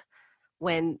child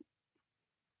when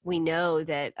we know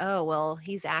that, oh, well,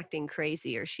 he's acting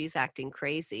crazy or she's acting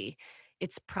crazy.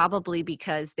 It's probably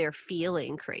because they're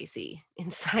feeling crazy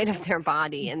inside of their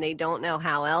body and they don't know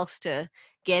how else to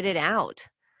get it out.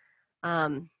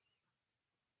 Yeah.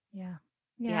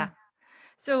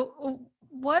 So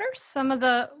what are some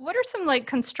like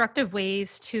constructive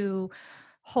ways to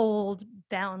hold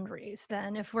boundaries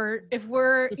then? If we're,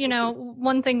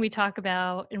 one thing we talk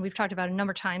about, and we've talked about a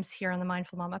number of times here on the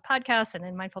Mindful Mama podcast and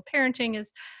in Mindful Parenting,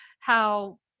 is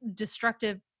how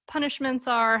destructive punishments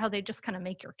are, how they just kind of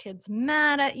make your kids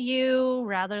mad at you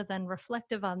rather than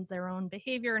reflective on their own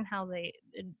behavior and how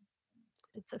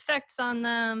its effects on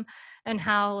them, and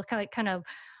how kind of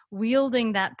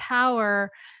wielding that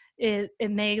power, it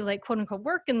may like quote unquote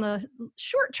work in the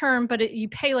short term, but you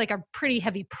pay like a pretty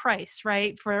heavy price,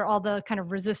 right, for all the kind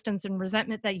of resistance and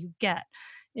resentment that you get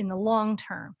in the long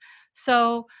term.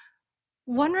 So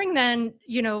wondering then,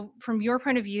 from your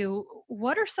point of view,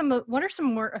 what are some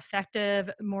more effective,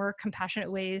 more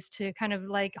compassionate ways to kind of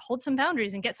like hold some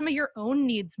boundaries and get some of your own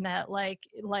needs met, like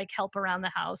help around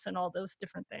the house and all those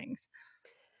different things?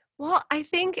 Well, I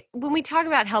think when we talk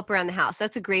about help around the house,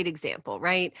 that's a great example,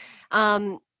 right?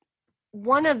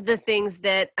 One of the things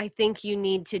that I think you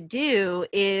need to do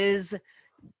is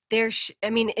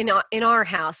in our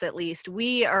house, at least,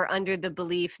 we are under the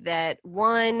belief that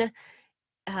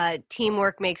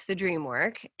teamwork makes the dream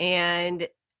work. And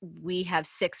we have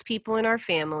 6 people in our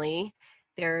family.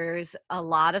 There's a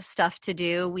lot of stuff to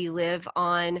do. We live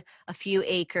on a few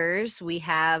acres. We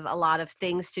have a lot of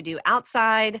things to do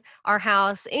outside our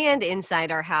house and inside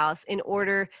our house in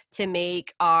order to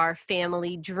make our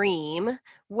family dream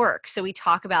work. So we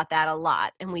talk about that a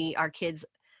lot. And our kids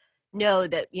know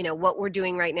that, what we're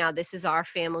doing right now, this is our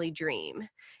family dream.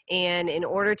 And in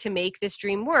order to make this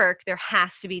dream work, there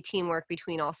has to be teamwork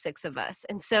between all 6 of us.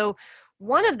 And so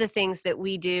one of the things that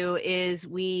we do is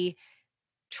we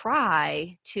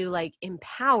try to like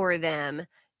empower them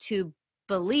to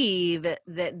believe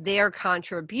that their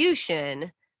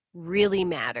contribution really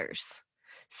matters.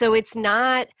 So it's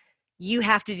not, you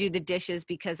have to do the dishes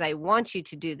because I want you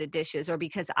to do the dishes or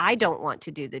because I don't want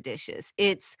to do the dishes.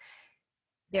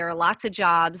 There are lots of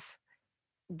jobs.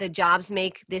 The jobs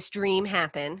make this dream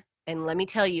happen. And let me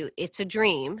tell you, it's a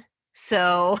dream.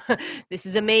 So this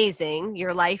is amazing.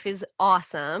 Your life is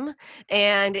awesome.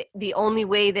 And the only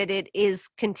way that it is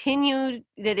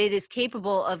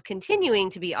capable of continuing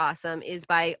to be awesome is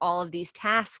by all of these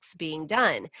tasks being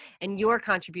done. And your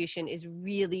contribution is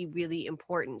really, really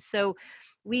important. So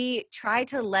we try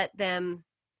to let them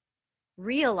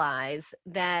realize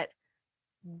that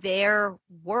their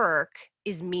work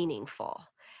is meaningful.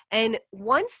 And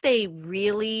once they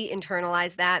really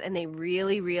internalize that and they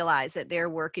really realize that their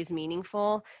work is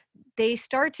meaningful, they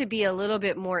start to be a little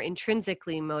bit more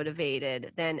intrinsically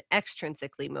motivated than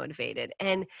extrinsically motivated.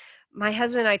 And my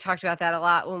husband and I talked about that a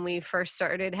lot when we first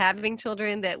started having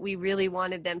children, that we really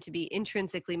wanted them to be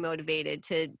intrinsically motivated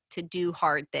to do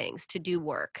hard things, to do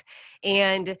work.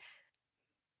 And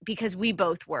because we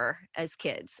both were as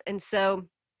kids. And so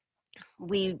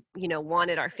we,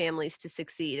 wanted our families to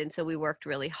succeed. And so we worked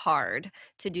really hard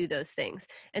to do those things.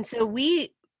 And so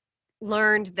we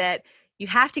learned that you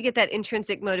have to get that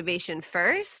intrinsic motivation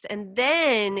first, and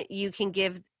then you can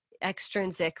give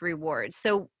extrinsic rewards.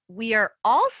 So we are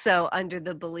also under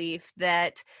the belief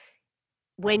that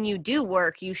when you do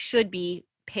work, you should be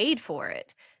paid for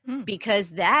it, because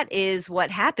that is what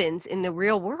happens in the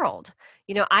real world.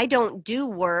 I don't do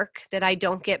work that I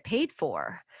don't get paid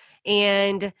for.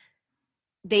 And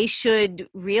they should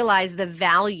realize the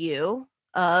value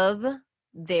of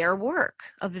their work,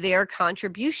 of their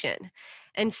contribution.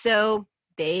 And so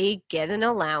they get an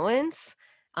allowance.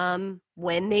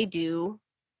 when they do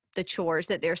the chores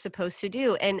that they're supposed to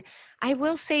do. And I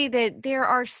will say that there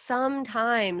are some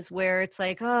times where it's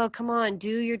like, oh, come on,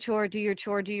 do your chore, do your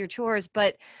chore, do your chores.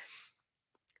 But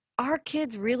our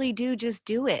kids really do just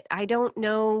do it. I don't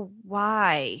know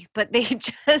why, but they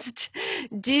just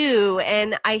do.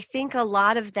 And I think a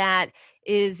lot of that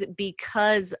is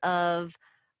because of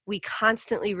we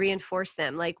constantly reinforce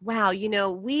them like, wow,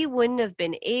 we wouldn't have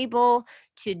been able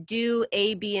to do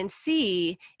A, B, and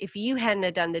C if you hadn't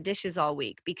have done the dishes all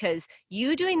week, because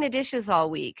you doing the dishes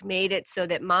all week made it so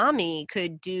that mommy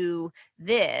could do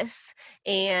this.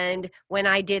 And when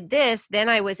I did this, then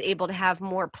I was able to have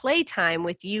more playtime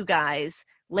with you guys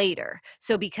later.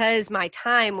 So because my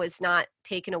time was not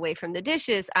taken away from the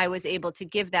dishes, I was able to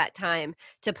give that time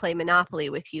to play Monopoly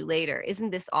with you later.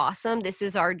 Isn't this awesome? This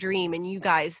is our dream. And you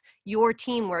guys, your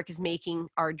teamwork is making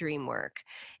our dream work.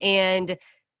 And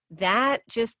that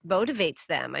just motivates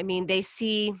them. I mean, they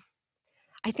see,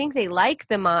 I think they like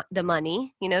the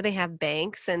money, they have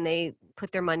banks and they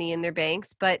put their money in their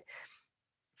banks, but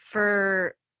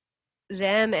for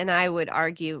them, and I would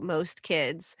argue most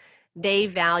kids, they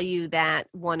value that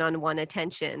one-on-one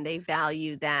attention. They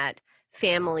value that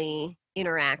family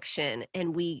interaction.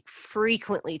 And we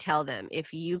frequently tell them,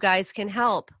 if you guys can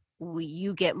help,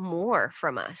 you get more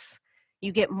from us.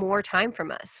 You get more time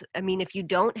from us. I mean, if you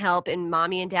don't help and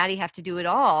mommy and daddy have to do it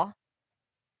all,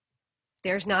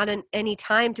 there's not any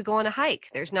time to go on a hike.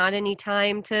 There's not any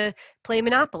time to play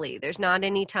Monopoly. There's not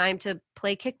any time to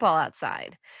play kickball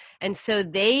outside. And so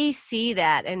they see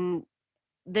that. And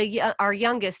our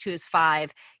youngest, who is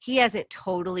 5, he hasn't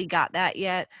totally got that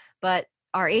yet. But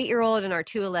our 8-year-old and our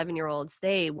 2 11-year-olds,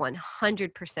 they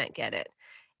 100% get it.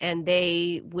 And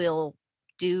they will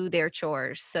do their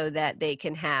chores so that they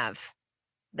can have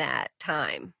that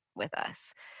time with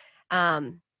us.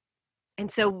 And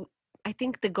so I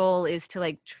think the goal is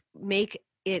to make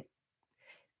it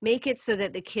so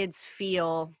that the kids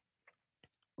feel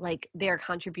like their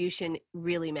contribution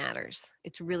really matters.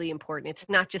 It's really important. It's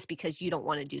not just because you don't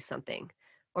want to do something,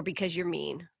 or because you're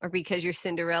mean, or because you're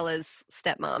Cinderella's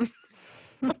stepmom.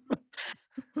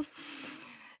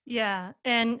 Yeah.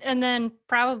 And then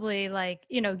probably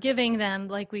giving them,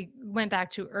 like we went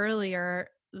back to earlier,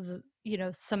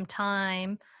 some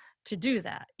time to do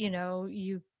that,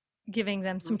 you giving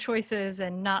them some choices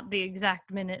and not the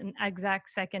exact minute and exact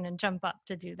second and jump up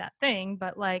to do that thing,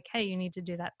 but like, hey, you need to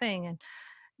do that thing, and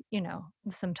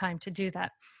some time to do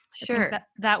that. Sure. I think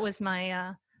that was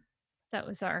my that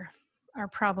was our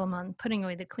problem on putting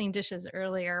away the clean dishes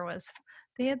earlier, was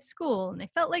they had school and they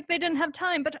felt like they didn't have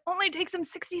time, but it only takes them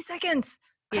 60 seconds.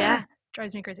 Yeah.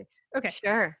 Drives me crazy. Okay.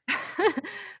 Sure.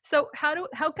 So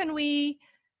how can we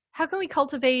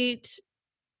cultivate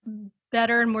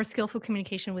better and more skillful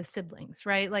communication with siblings,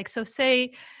 right? Like, so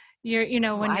say you're,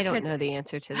 when I don't know the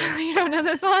answer to this. You don't know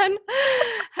this one?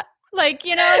 Like,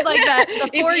 like that,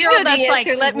 the 4-year-old that's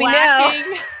answer, like let me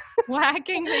know.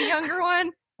 whacking the younger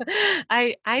one.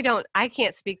 I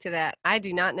can't speak to that. I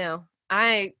do not know.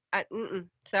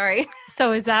 Sorry.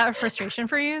 So is that a frustration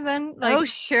for you then? Oh,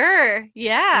 sure.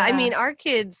 Yeah. I mean, our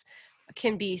kids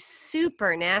can be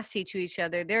super nasty to each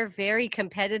other. They're very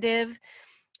competitive.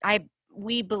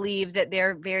 We believe that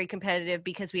they're very competitive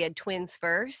because we had twins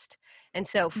first. And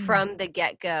so from the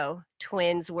get-go,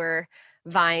 twins were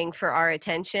vying for our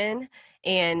attention,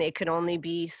 and it could only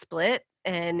be split.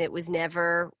 And we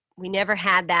never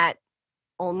had that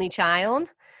only child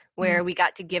where we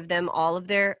got to give them all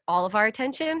of our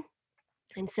attention.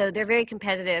 And so they're very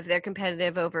competitive. They're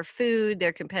competitive over food.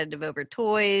 They're competitive over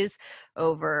toys,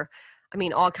 over,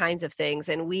 all kinds of things.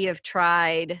 And we have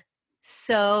tried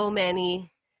so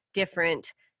many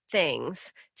different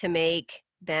things to make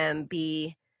them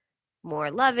be more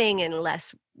loving and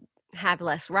have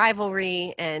less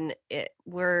rivalry. And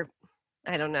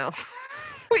I don't know.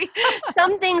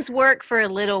 Some things work for a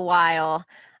little while.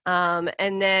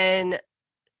 And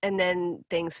then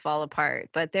things fall apart,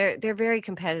 but they're very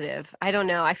competitive. I don't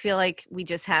know. I feel like we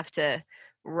just have to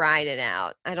ride it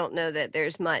out. I don't know that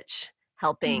there's much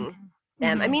helping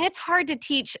them. I mean, it's hard to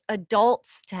teach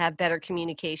adults to have better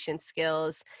communication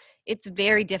skills. It's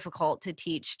very difficult to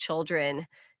teach children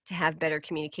to have better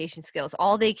communication skills.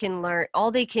 All they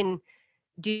can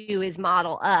do is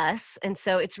model us. And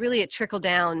so it's really a trickle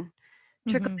down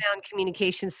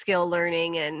communication skill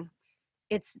learning. And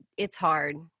it's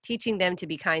hard. Teaching them to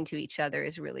be kind to each other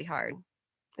is really hard,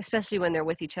 especially when they're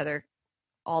with each other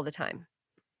all the time.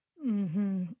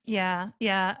 Yeah.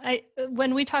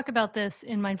 When we talk about this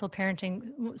in mindful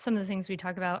parenting, some of the things we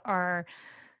talk about are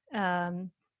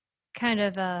kind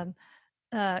of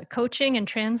coaching and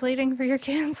translating for your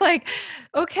kids? Like,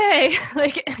 okay,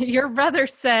 like your brother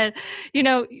said,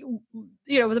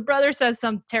 the brother says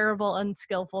some terrible,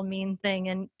 unskillful, mean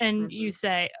thing, and you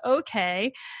say,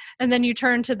 okay, and then you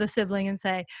turn to the sibling and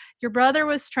say, your brother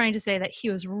was trying to say that he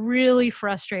was really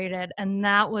frustrated, and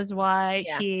that was why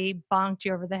he bonked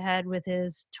you over the head with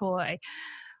his toy.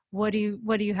 What do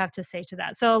you have to say to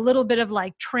that? So a little bit of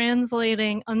like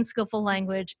translating unskillful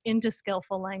language into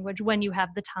skillful language when you have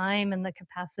the time and the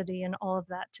capacity and all of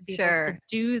that to be able to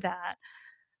do that.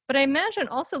 But I imagine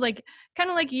also like kind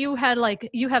of like you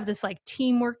have this like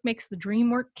teamwork makes the dream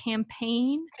work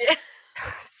campaign. Yeah.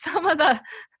 some of the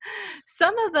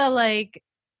like,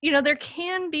 there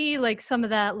can be like some of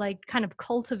that like kind of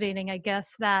cultivating, I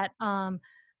guess, that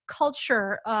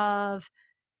culture of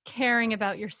caring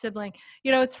about your sibling.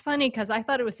 It's funny because I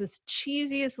thought it was this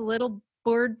cheesiest little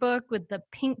board book with the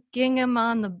pink gingham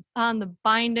on the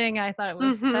binding. I thought it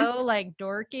was so like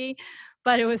dorky,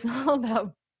 but it was all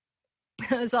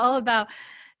about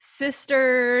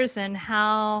sisters and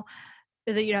how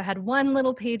they, had one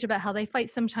little page about how they fight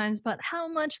sometimes, but how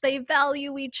much they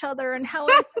value each other and how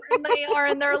important they are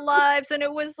in their lives. And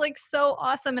it was like so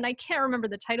awesome. And I can't remember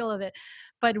the title of it,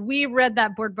 but we read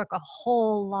that board book a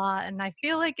whole lot. And I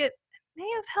feel like it may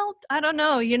have helped. I don't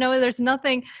know. There's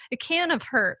nothing, it can have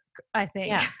hurt, I think.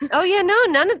 Yeah. Oh yeah, no,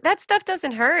 none of that stuff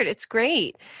doesn't hurt. It's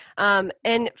great.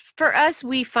 And for us,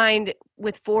 we find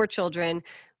with 4 children,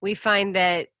 we find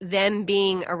that them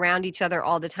being around each other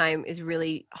all the time is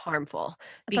really harmful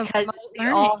because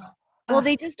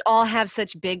they just all have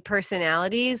such big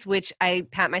personalities, which I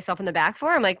pat myself on the back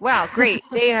for. I'm like, wow, great.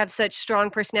 They have such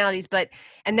strong personalities,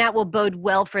 and that will bode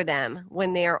well for them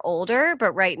when they are older.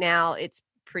 But right now it's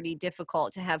pretty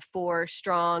difficult to have 4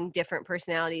 strong, different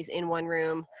personalities in one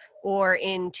room or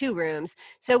in 2 rooms.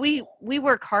 So we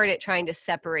work hard at trying to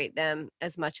separate them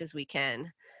as much as we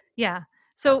can. Yeah.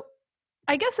 So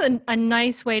I guess a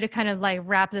nice way to kind of like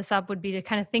wrap this up would be to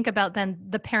kind of think about then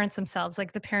the parents themselves,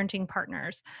 like the parenting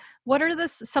partners. What are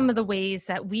some of the ways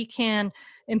that we can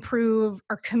improve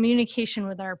our communication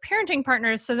with our parenting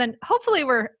partners? So then hopefully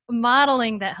we're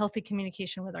modeling that healthy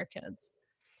communication with our kids.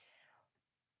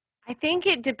 I think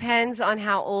it depends on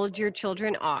how old your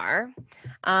children are.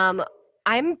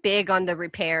 I'm big on the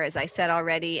repair, as I said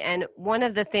already. And one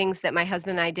of the things that my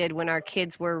husband and I did when our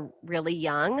kids were really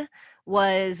young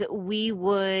was we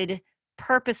would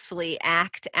purposefully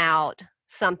act out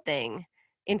something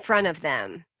in front of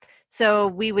them. So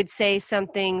we would say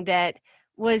something that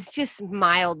was just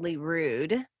mildly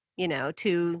rude,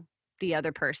 to the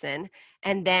other person.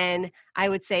 And then I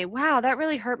would say, wow, that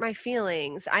really hurt my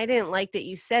feelings. I didn't like that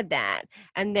you said that.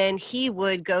 And then he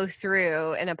would go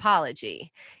through an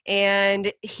apology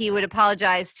and he would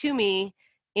apologize to me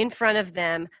in front of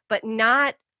them, but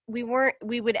we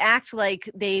would act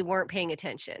like they weren't paying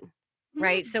attention,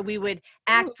 right? So we would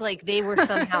act like they were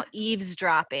somehow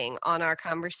eavesdropping on our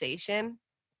conversation.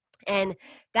 And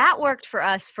that worked for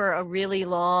us for a really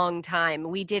long time.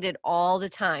 We did it all the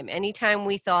time. Anytime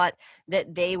we thought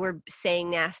that they were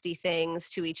saying nasty things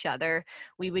to each other,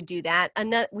 we would do that.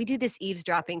 We do this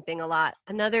eavesdropping thing a lot.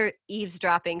 Another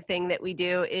eavesdropping thing that we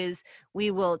do is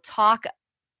we will talk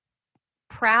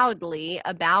proudly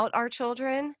about our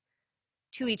children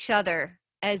to each other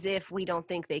as if we don't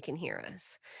think they can hear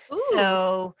us. Ooh,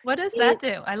 so what does that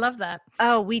do? I love that.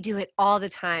 Oh, we do it all the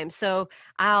time. So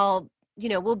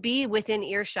we'll be within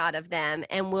earshot of them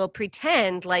and we'll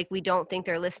pretend like we don't think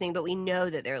they're listening, but we know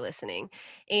that they're listening.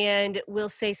 And we'll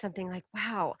say something like,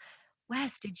 wow,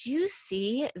 Wes, did you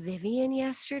see Vivian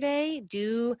yesterday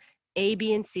do A,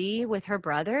 B, and C with her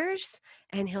brothers?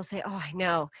 And he'll say, oh, I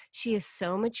know. She is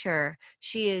so mature.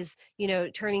 She is,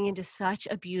 turning into such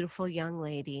a beautiful young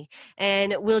lady.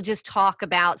 And we'll just talk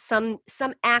about some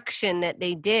action that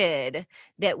they did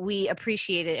that we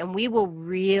appreciated, and we will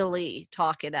really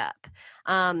talk it up.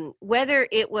 Whether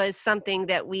it was something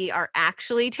that we are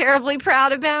actually terribly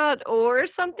proud about or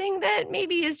something that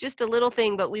maybe is just a little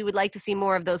thing, but we would like to see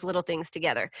more of those little things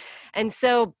together. And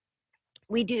so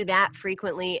we do that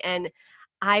frequently. And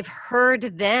I've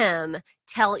heard them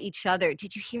tell each other,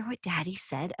 did you hear what daddy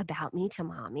said about me to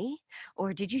mommy?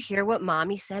 Or did you hear what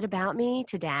mommy said about me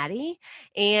to daddy?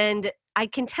 And I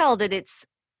can tell that it's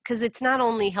because it's not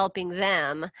only helping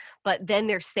them, but then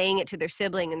they're saying it to their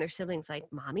sibling, and their sibling's like,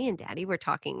 mommy and daddy were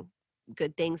talking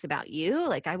good things about you.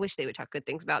 Like, I wish they would talk good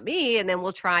things about me. And then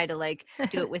we'll try to like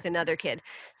do it with another kid.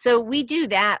 So we do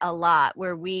that a lot,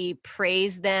 where we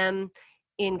praise them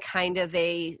in kind of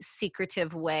a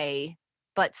secretive way,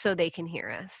 but so they can hear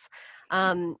us.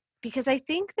 Because I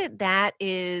think that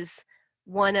is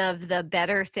one of the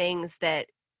better things that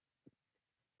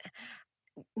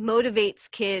motivates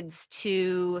kids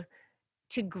to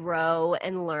grow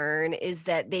and learn is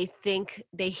that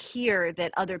they hear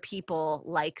that other people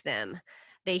like them.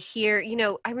 They hear,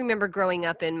 I remember growing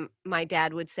up and my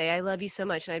dad would say, "I love you so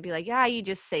much." And I'd be like, "Yeah, you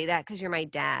just say that because you're my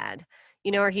dad."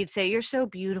 Or he'd say, "You're so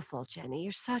beautiful, Jennie.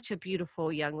 You're such a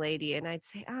beautiful young lady." And I'd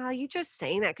say, "Oh, you just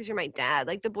saying that because you're my dad.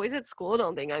 Like the boys at school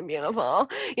don't think I'm beautiful,"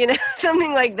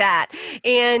 something like that.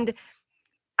 And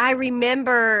I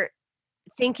remember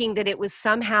thinking that it was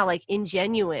somehow like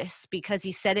ingenuous because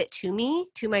he said it to me,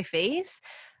 to my face.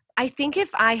 I think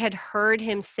if I had heard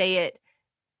him say it,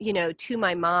 to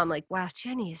my mom, like, "Wow,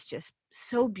 Jennie is just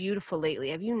so beautiful lately.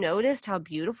 Have you noticed how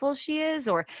beautiful she is,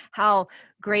 or how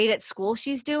great at school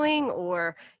she's doing,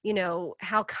 or,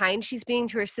 how kind she's being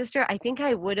to her sister?" I think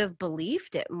I would have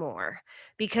believed it more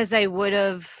because I would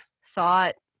have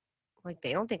thought, like,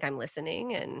 they don't think I'm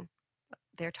listening and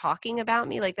they're talking about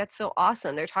me. Like, that's so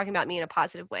awesome. They're talking about me in a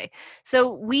positive way.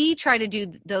 So we try to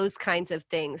do those kinds of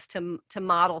things to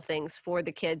model things for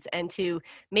the kids and to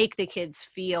make the kids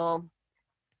feel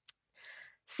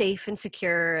safe and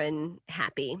secure and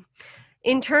happy.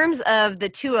 In terms of the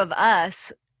two of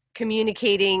us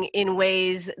communicating in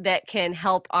ways that can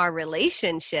help our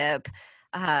relationship,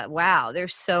 wow,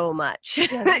 there's so much.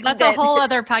 Yeah, that's a whole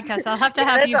other podcast. I'll have to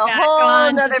have that's you a back whole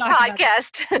on to nother talk about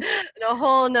podcast and a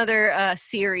whole nother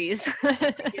series for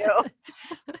you.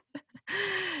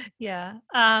 Yeah.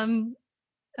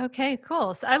 Okay,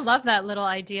 cool. So I love that little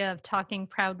idea of talking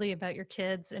proudly about your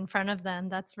kids in front of them.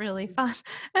 That's really fun.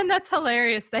 And that's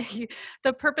hilarious that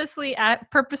the purposefully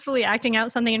acting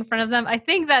out something in front of them. I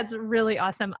think that's really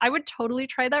awesome. I would totally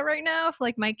try that right now if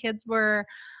like my kids were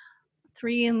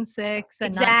 3 and 6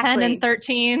 and not 10 and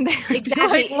 13. They would be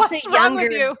like, "What's wrong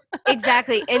with you?"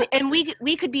 Exactly. And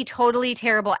we could be totally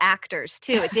terrible actors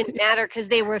too. It didn't matter because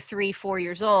they were 3, 4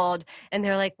 years old and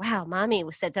they're like, "Wow, mommy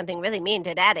said something really mean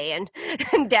to daddy." And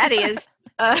daddy is,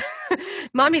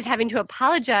 mommy's having to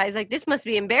apologize. Like, this must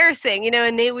be embarrassing,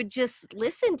 and they would just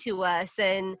listen to us.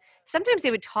 And sometimes they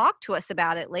would talk to us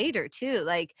about it later too.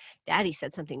 Like, "Daddy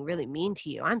said something really mean to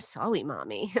you. I'm sorry,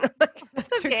 mommy."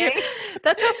 That's okay.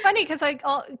 That's so funny because I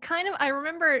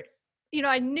remember,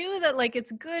 I knew that like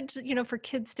it's good, for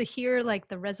kids to hear like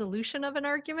the resolution of an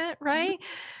argument, right?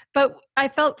 But I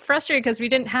felt frustrated because we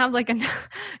didn't have like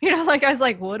like I was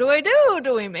like, what do I do?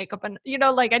 Do we make up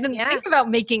like I didn't think about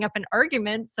making up an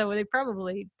argument, so they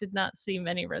probably did not see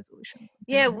many resolutions.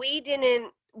 Yeah, we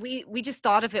didn't. We just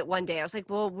thought of it one day. I was like,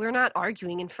 "Well, we're not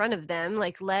arguing in front of them.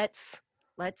 Like, let's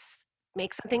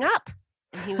make something up."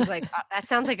 And he was like, "That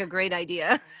sounds like a great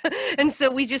idea." And so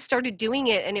we just started doing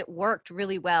it and it worked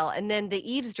really well. And then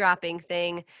the eavesdropping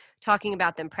thing, talking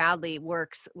about them proudly,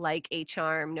 works like a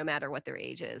charm no matter what their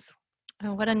age is.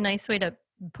 Oh, what a nice way to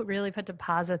really put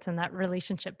deposits in that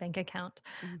relationship bank account.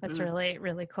 That's really,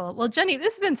 really cool. Well, Jennie,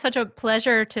 this has been such a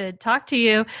pleasure to talk to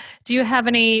you. Do you have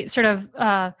any sort of,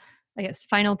 I guess,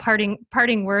 final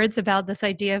parting words about this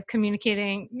idea of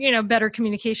communicating, better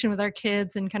communication with our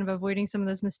kids and kind of avoiding some of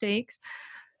those mistakes?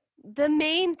 The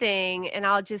main thing, and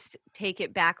I'll just take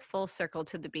it back full circle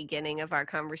to the beginning of our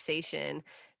conversation,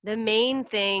 the main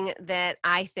thing that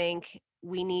I think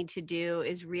we need to do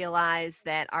is realize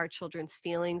that our children's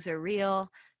feelings are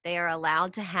real. They are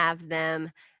allowed to have them.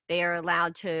 They are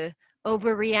allowed to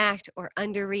overreact or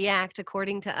underreact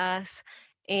according to us,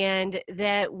 and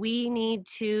that we need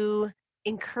to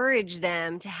encourage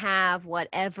them to have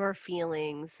whatever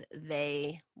feelings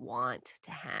they want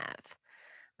to have.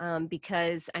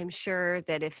 Because I'm sure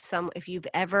that if you've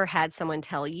ever had someone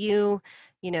tell you,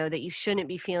 that you shouldn't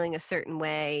be feeling a certain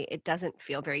way, it doesn't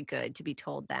feel very good to be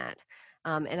told that.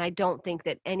 And I don't think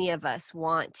that any of us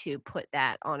want to put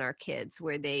that on our kids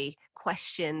where they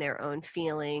question their own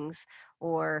feelings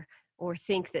or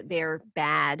think that they're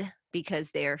bad because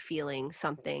they're feeling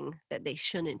something that they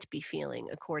shouldn't be feeling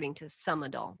according to some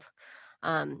adult.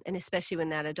 And especially when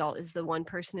that adult is the one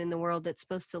person in the world that's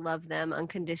supposed to love them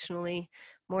unconditionally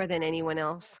more than anyone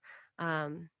else,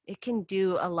 it can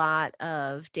do a lot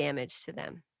of damage to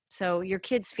them. So your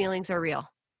kids' feelings are real.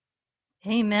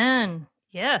 Amen.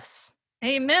 Yes.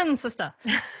 Amen, sister.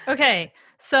 Okay.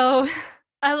 So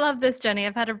I love this, Jennie.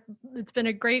 It's been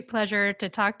a great pleasure to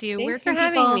talk to you. Thanks Where for can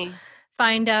having people me.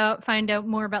 find out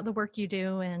more about the work you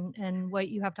do and what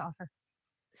you have to offer?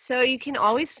 So you can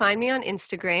always find me on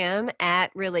Instagram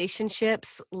at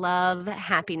Relationships Love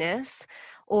Happiness,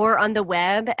 or on the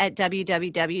web at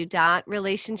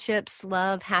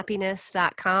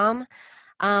www.relationshipslovehappiness.com.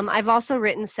 I've also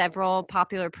written several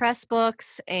popular press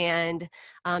books and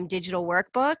digital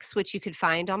workbooks, which you could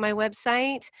find on my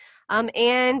website.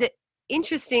 And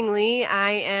interestingly,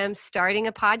 I am starting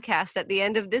a podcast at the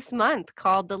end of this month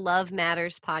called the Love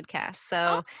Matters Podcast.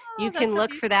 So you can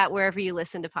look for that wherever you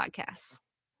listen to podcasts.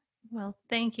 Well,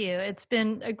 thank you. It's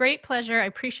been a great pleasure. I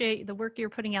appreciate the work you're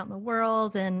putting out in the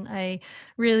world, and I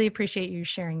really appreciate you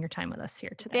sharing your time with us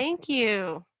here today. Thank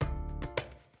you.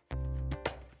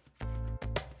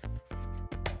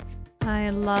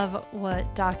 I love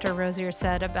what Dr. Rosier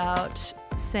said about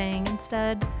saying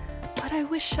instead, what I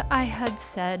wish I had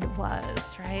said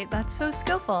was, right? That's so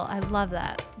skillful. I love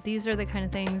that. These are the kind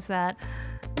of things that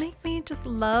make me just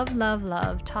love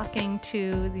talking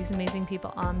to these amazing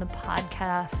people on the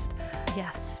podcast.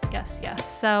 Yes.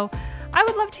 So I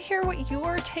would love to hear what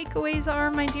your takeaways are,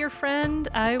 my dear friend.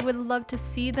 I would love to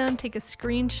see them. Take a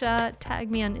screenshot, tag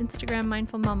me on Instagram,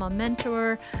 Mindful Mama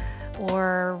Mentor,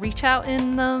 or reach out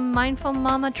in the Mindful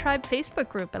Mama Tribe Facebook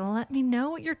group and let me know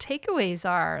what your takeaways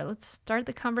are. Let's start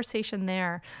the conversation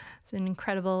there. It's an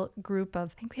incredible group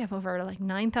of, I think we have over like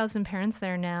 9,000 parents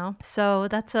there now. So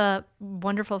that's a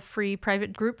wonderful free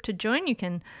private group to join. You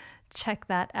can check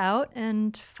that out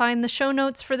and find the show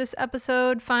notes for this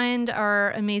episode, find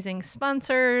our amazing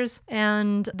sponsors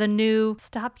and the new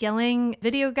Stop Yelling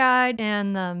video guide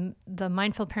and the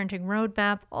Mindful Parenting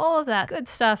Roadmap. All of that good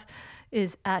stuff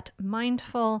is at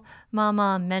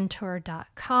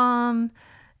mindfulmamamentor.com.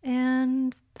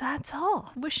 And that's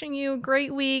all. Wishing you a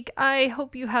great week. I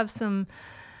hope you have some,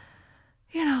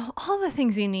 all the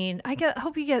things you need.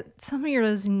 Hope you get some of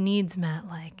those needs met,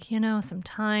 like, some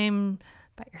time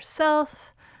by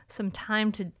yourself, some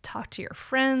time to talk to your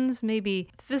friends, maybe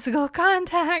physical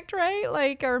contact,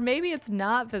 right? Or maybe it's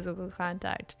not physical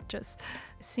contact, just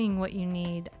seeing what you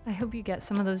need. I hope you get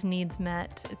some of those needs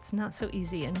met. It's not so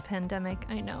easy in pandemic.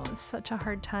 I know it's such a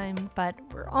hard time, but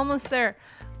we're almost there.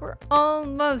 We're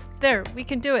almost there. We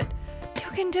can do it.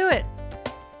 You can do it.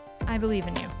 I believe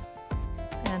in you.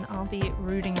 And I'll be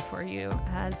rooting for you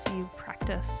as you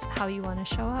practice how you want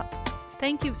to show up.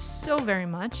 Thank you so very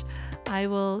much. I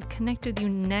will connect with you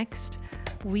next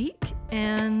week,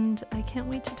 and I can't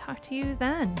wait to talk to you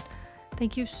then.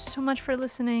 Thank you so much for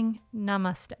listening.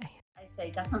 Namaste. I'd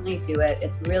say definitely do it.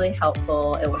 It's really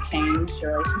helpful. It will change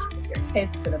your relationship with your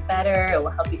kids for the better. It will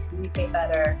help you communicate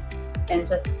better.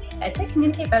 And I'd say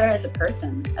communicate better as a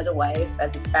person, as a wife,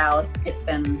 as a spouse. It's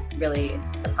been really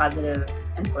a positive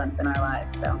influence in our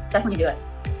lives. So definitely do it.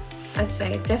 I'd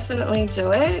say definitely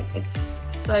do it. It's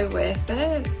so worth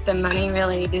it. The money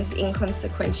really is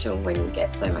inconsequential when you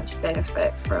get so much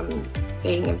benefit from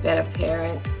being a better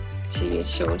parent to your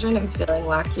children and feeling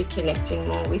like you're connecting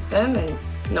more with them and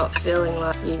not feeling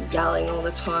like you're yelling all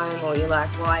the time or you're like,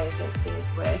 why isn't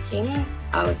things working?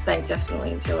 I would say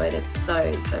definitely do it. It's so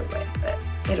worth it.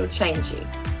 It'll change you.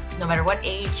 No matter what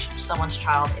age someone's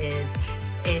child is,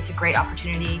 it's a great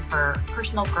opportunity for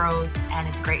personal growth and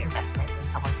it's a great investment in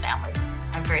someone's family.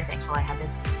 I'm very thankful I have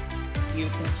this. You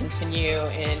can continue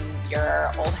in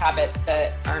your old habits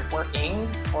that aren't working,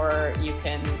 or you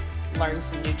can learn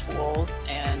some new tools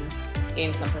and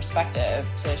gain some perspective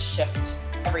to shift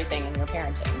everything in your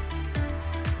parenting.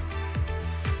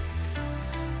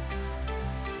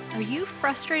 Are you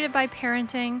frustrated by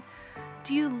parenting?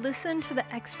 Do you listen to the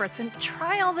experts and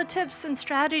try all the tips and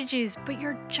strategies, but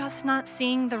you're just not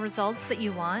seeing the results that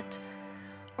you want?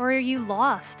 Or are you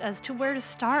lost as to where to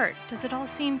start? Does it all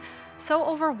seem so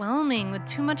overwhelming with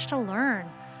too much to learn?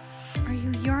 Are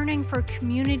you yearning for a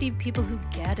community of people who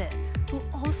get it, who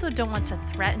also don't want to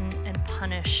threaten and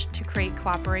punish to create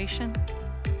cooperation?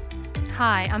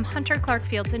 Hi, I'm Hunter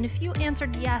Clark-Fields, and if you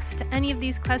answered yes to any of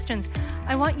these questions,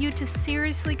 I want you to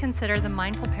seriously consider the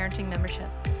Mindful Parenting membership.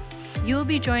 You will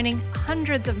be joining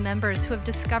hundreds of members who have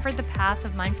discovered the path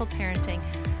of mindful parenting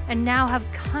and now have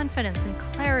confidence and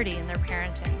clarity in their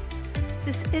parenting.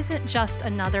 This isn't just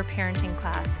another parenting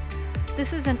class.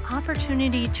 This is an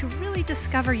opportunity to really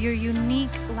discover your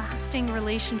unique, lasting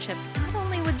relationship, not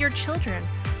only with your children,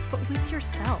 but with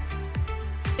yourself.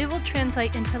 It will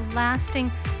translate into lasting,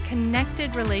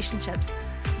 connected relationships,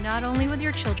 not only with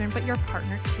your children, but your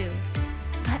partner too.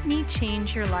 Let me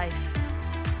change your life.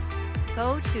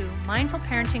 Go to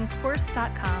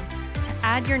mindfulparentingcourse.com to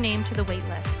add your name to the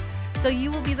waitlist, so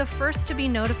you will be the first to be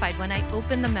notified when I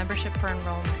open the membership for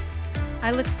enrollment.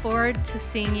 I look forward to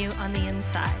seeing you on the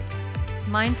inside.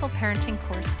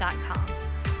 mindfulparentingcourse.com.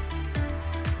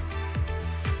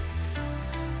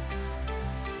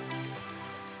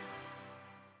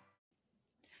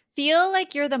 Feel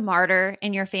like you're the martyr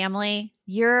in your family?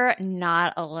 You're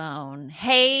not alone.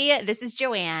 Hey, this is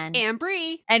Joanne. And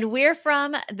Bree. And we're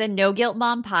from the No Guilt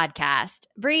Mom podcast.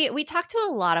 Bree, we talk to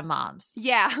a lot of moms.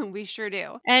 Yeah, we sure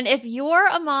do. And if you're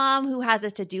a mom who has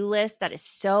a to-do list that is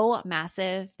so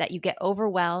massive that you get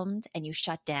overwhelmed and you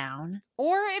shut down,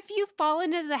 or if you fall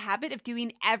into the habit of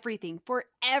doing everything for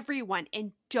everyone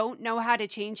and don't know how to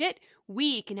change it,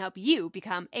 we can help you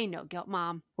become a no-guilt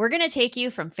mom. we're going to take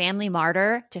you from family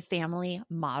martyr to family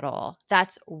model.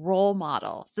 That's role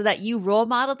model, so that you role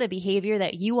model the behavior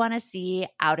that you want to see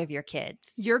out of your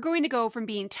kids. You're going to go from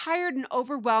being tired and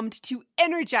overwhelmed to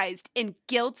energized and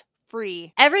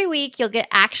guilt-free. Every week, you'll get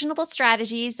actionable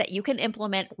strategies that you can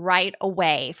implement right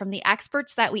away from the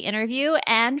experts that we interview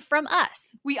and from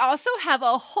us. We also have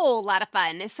a whole lot of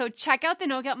fun, so check out the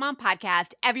No Guilt Mom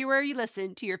podcast everywhere you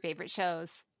listen to your favorite shows.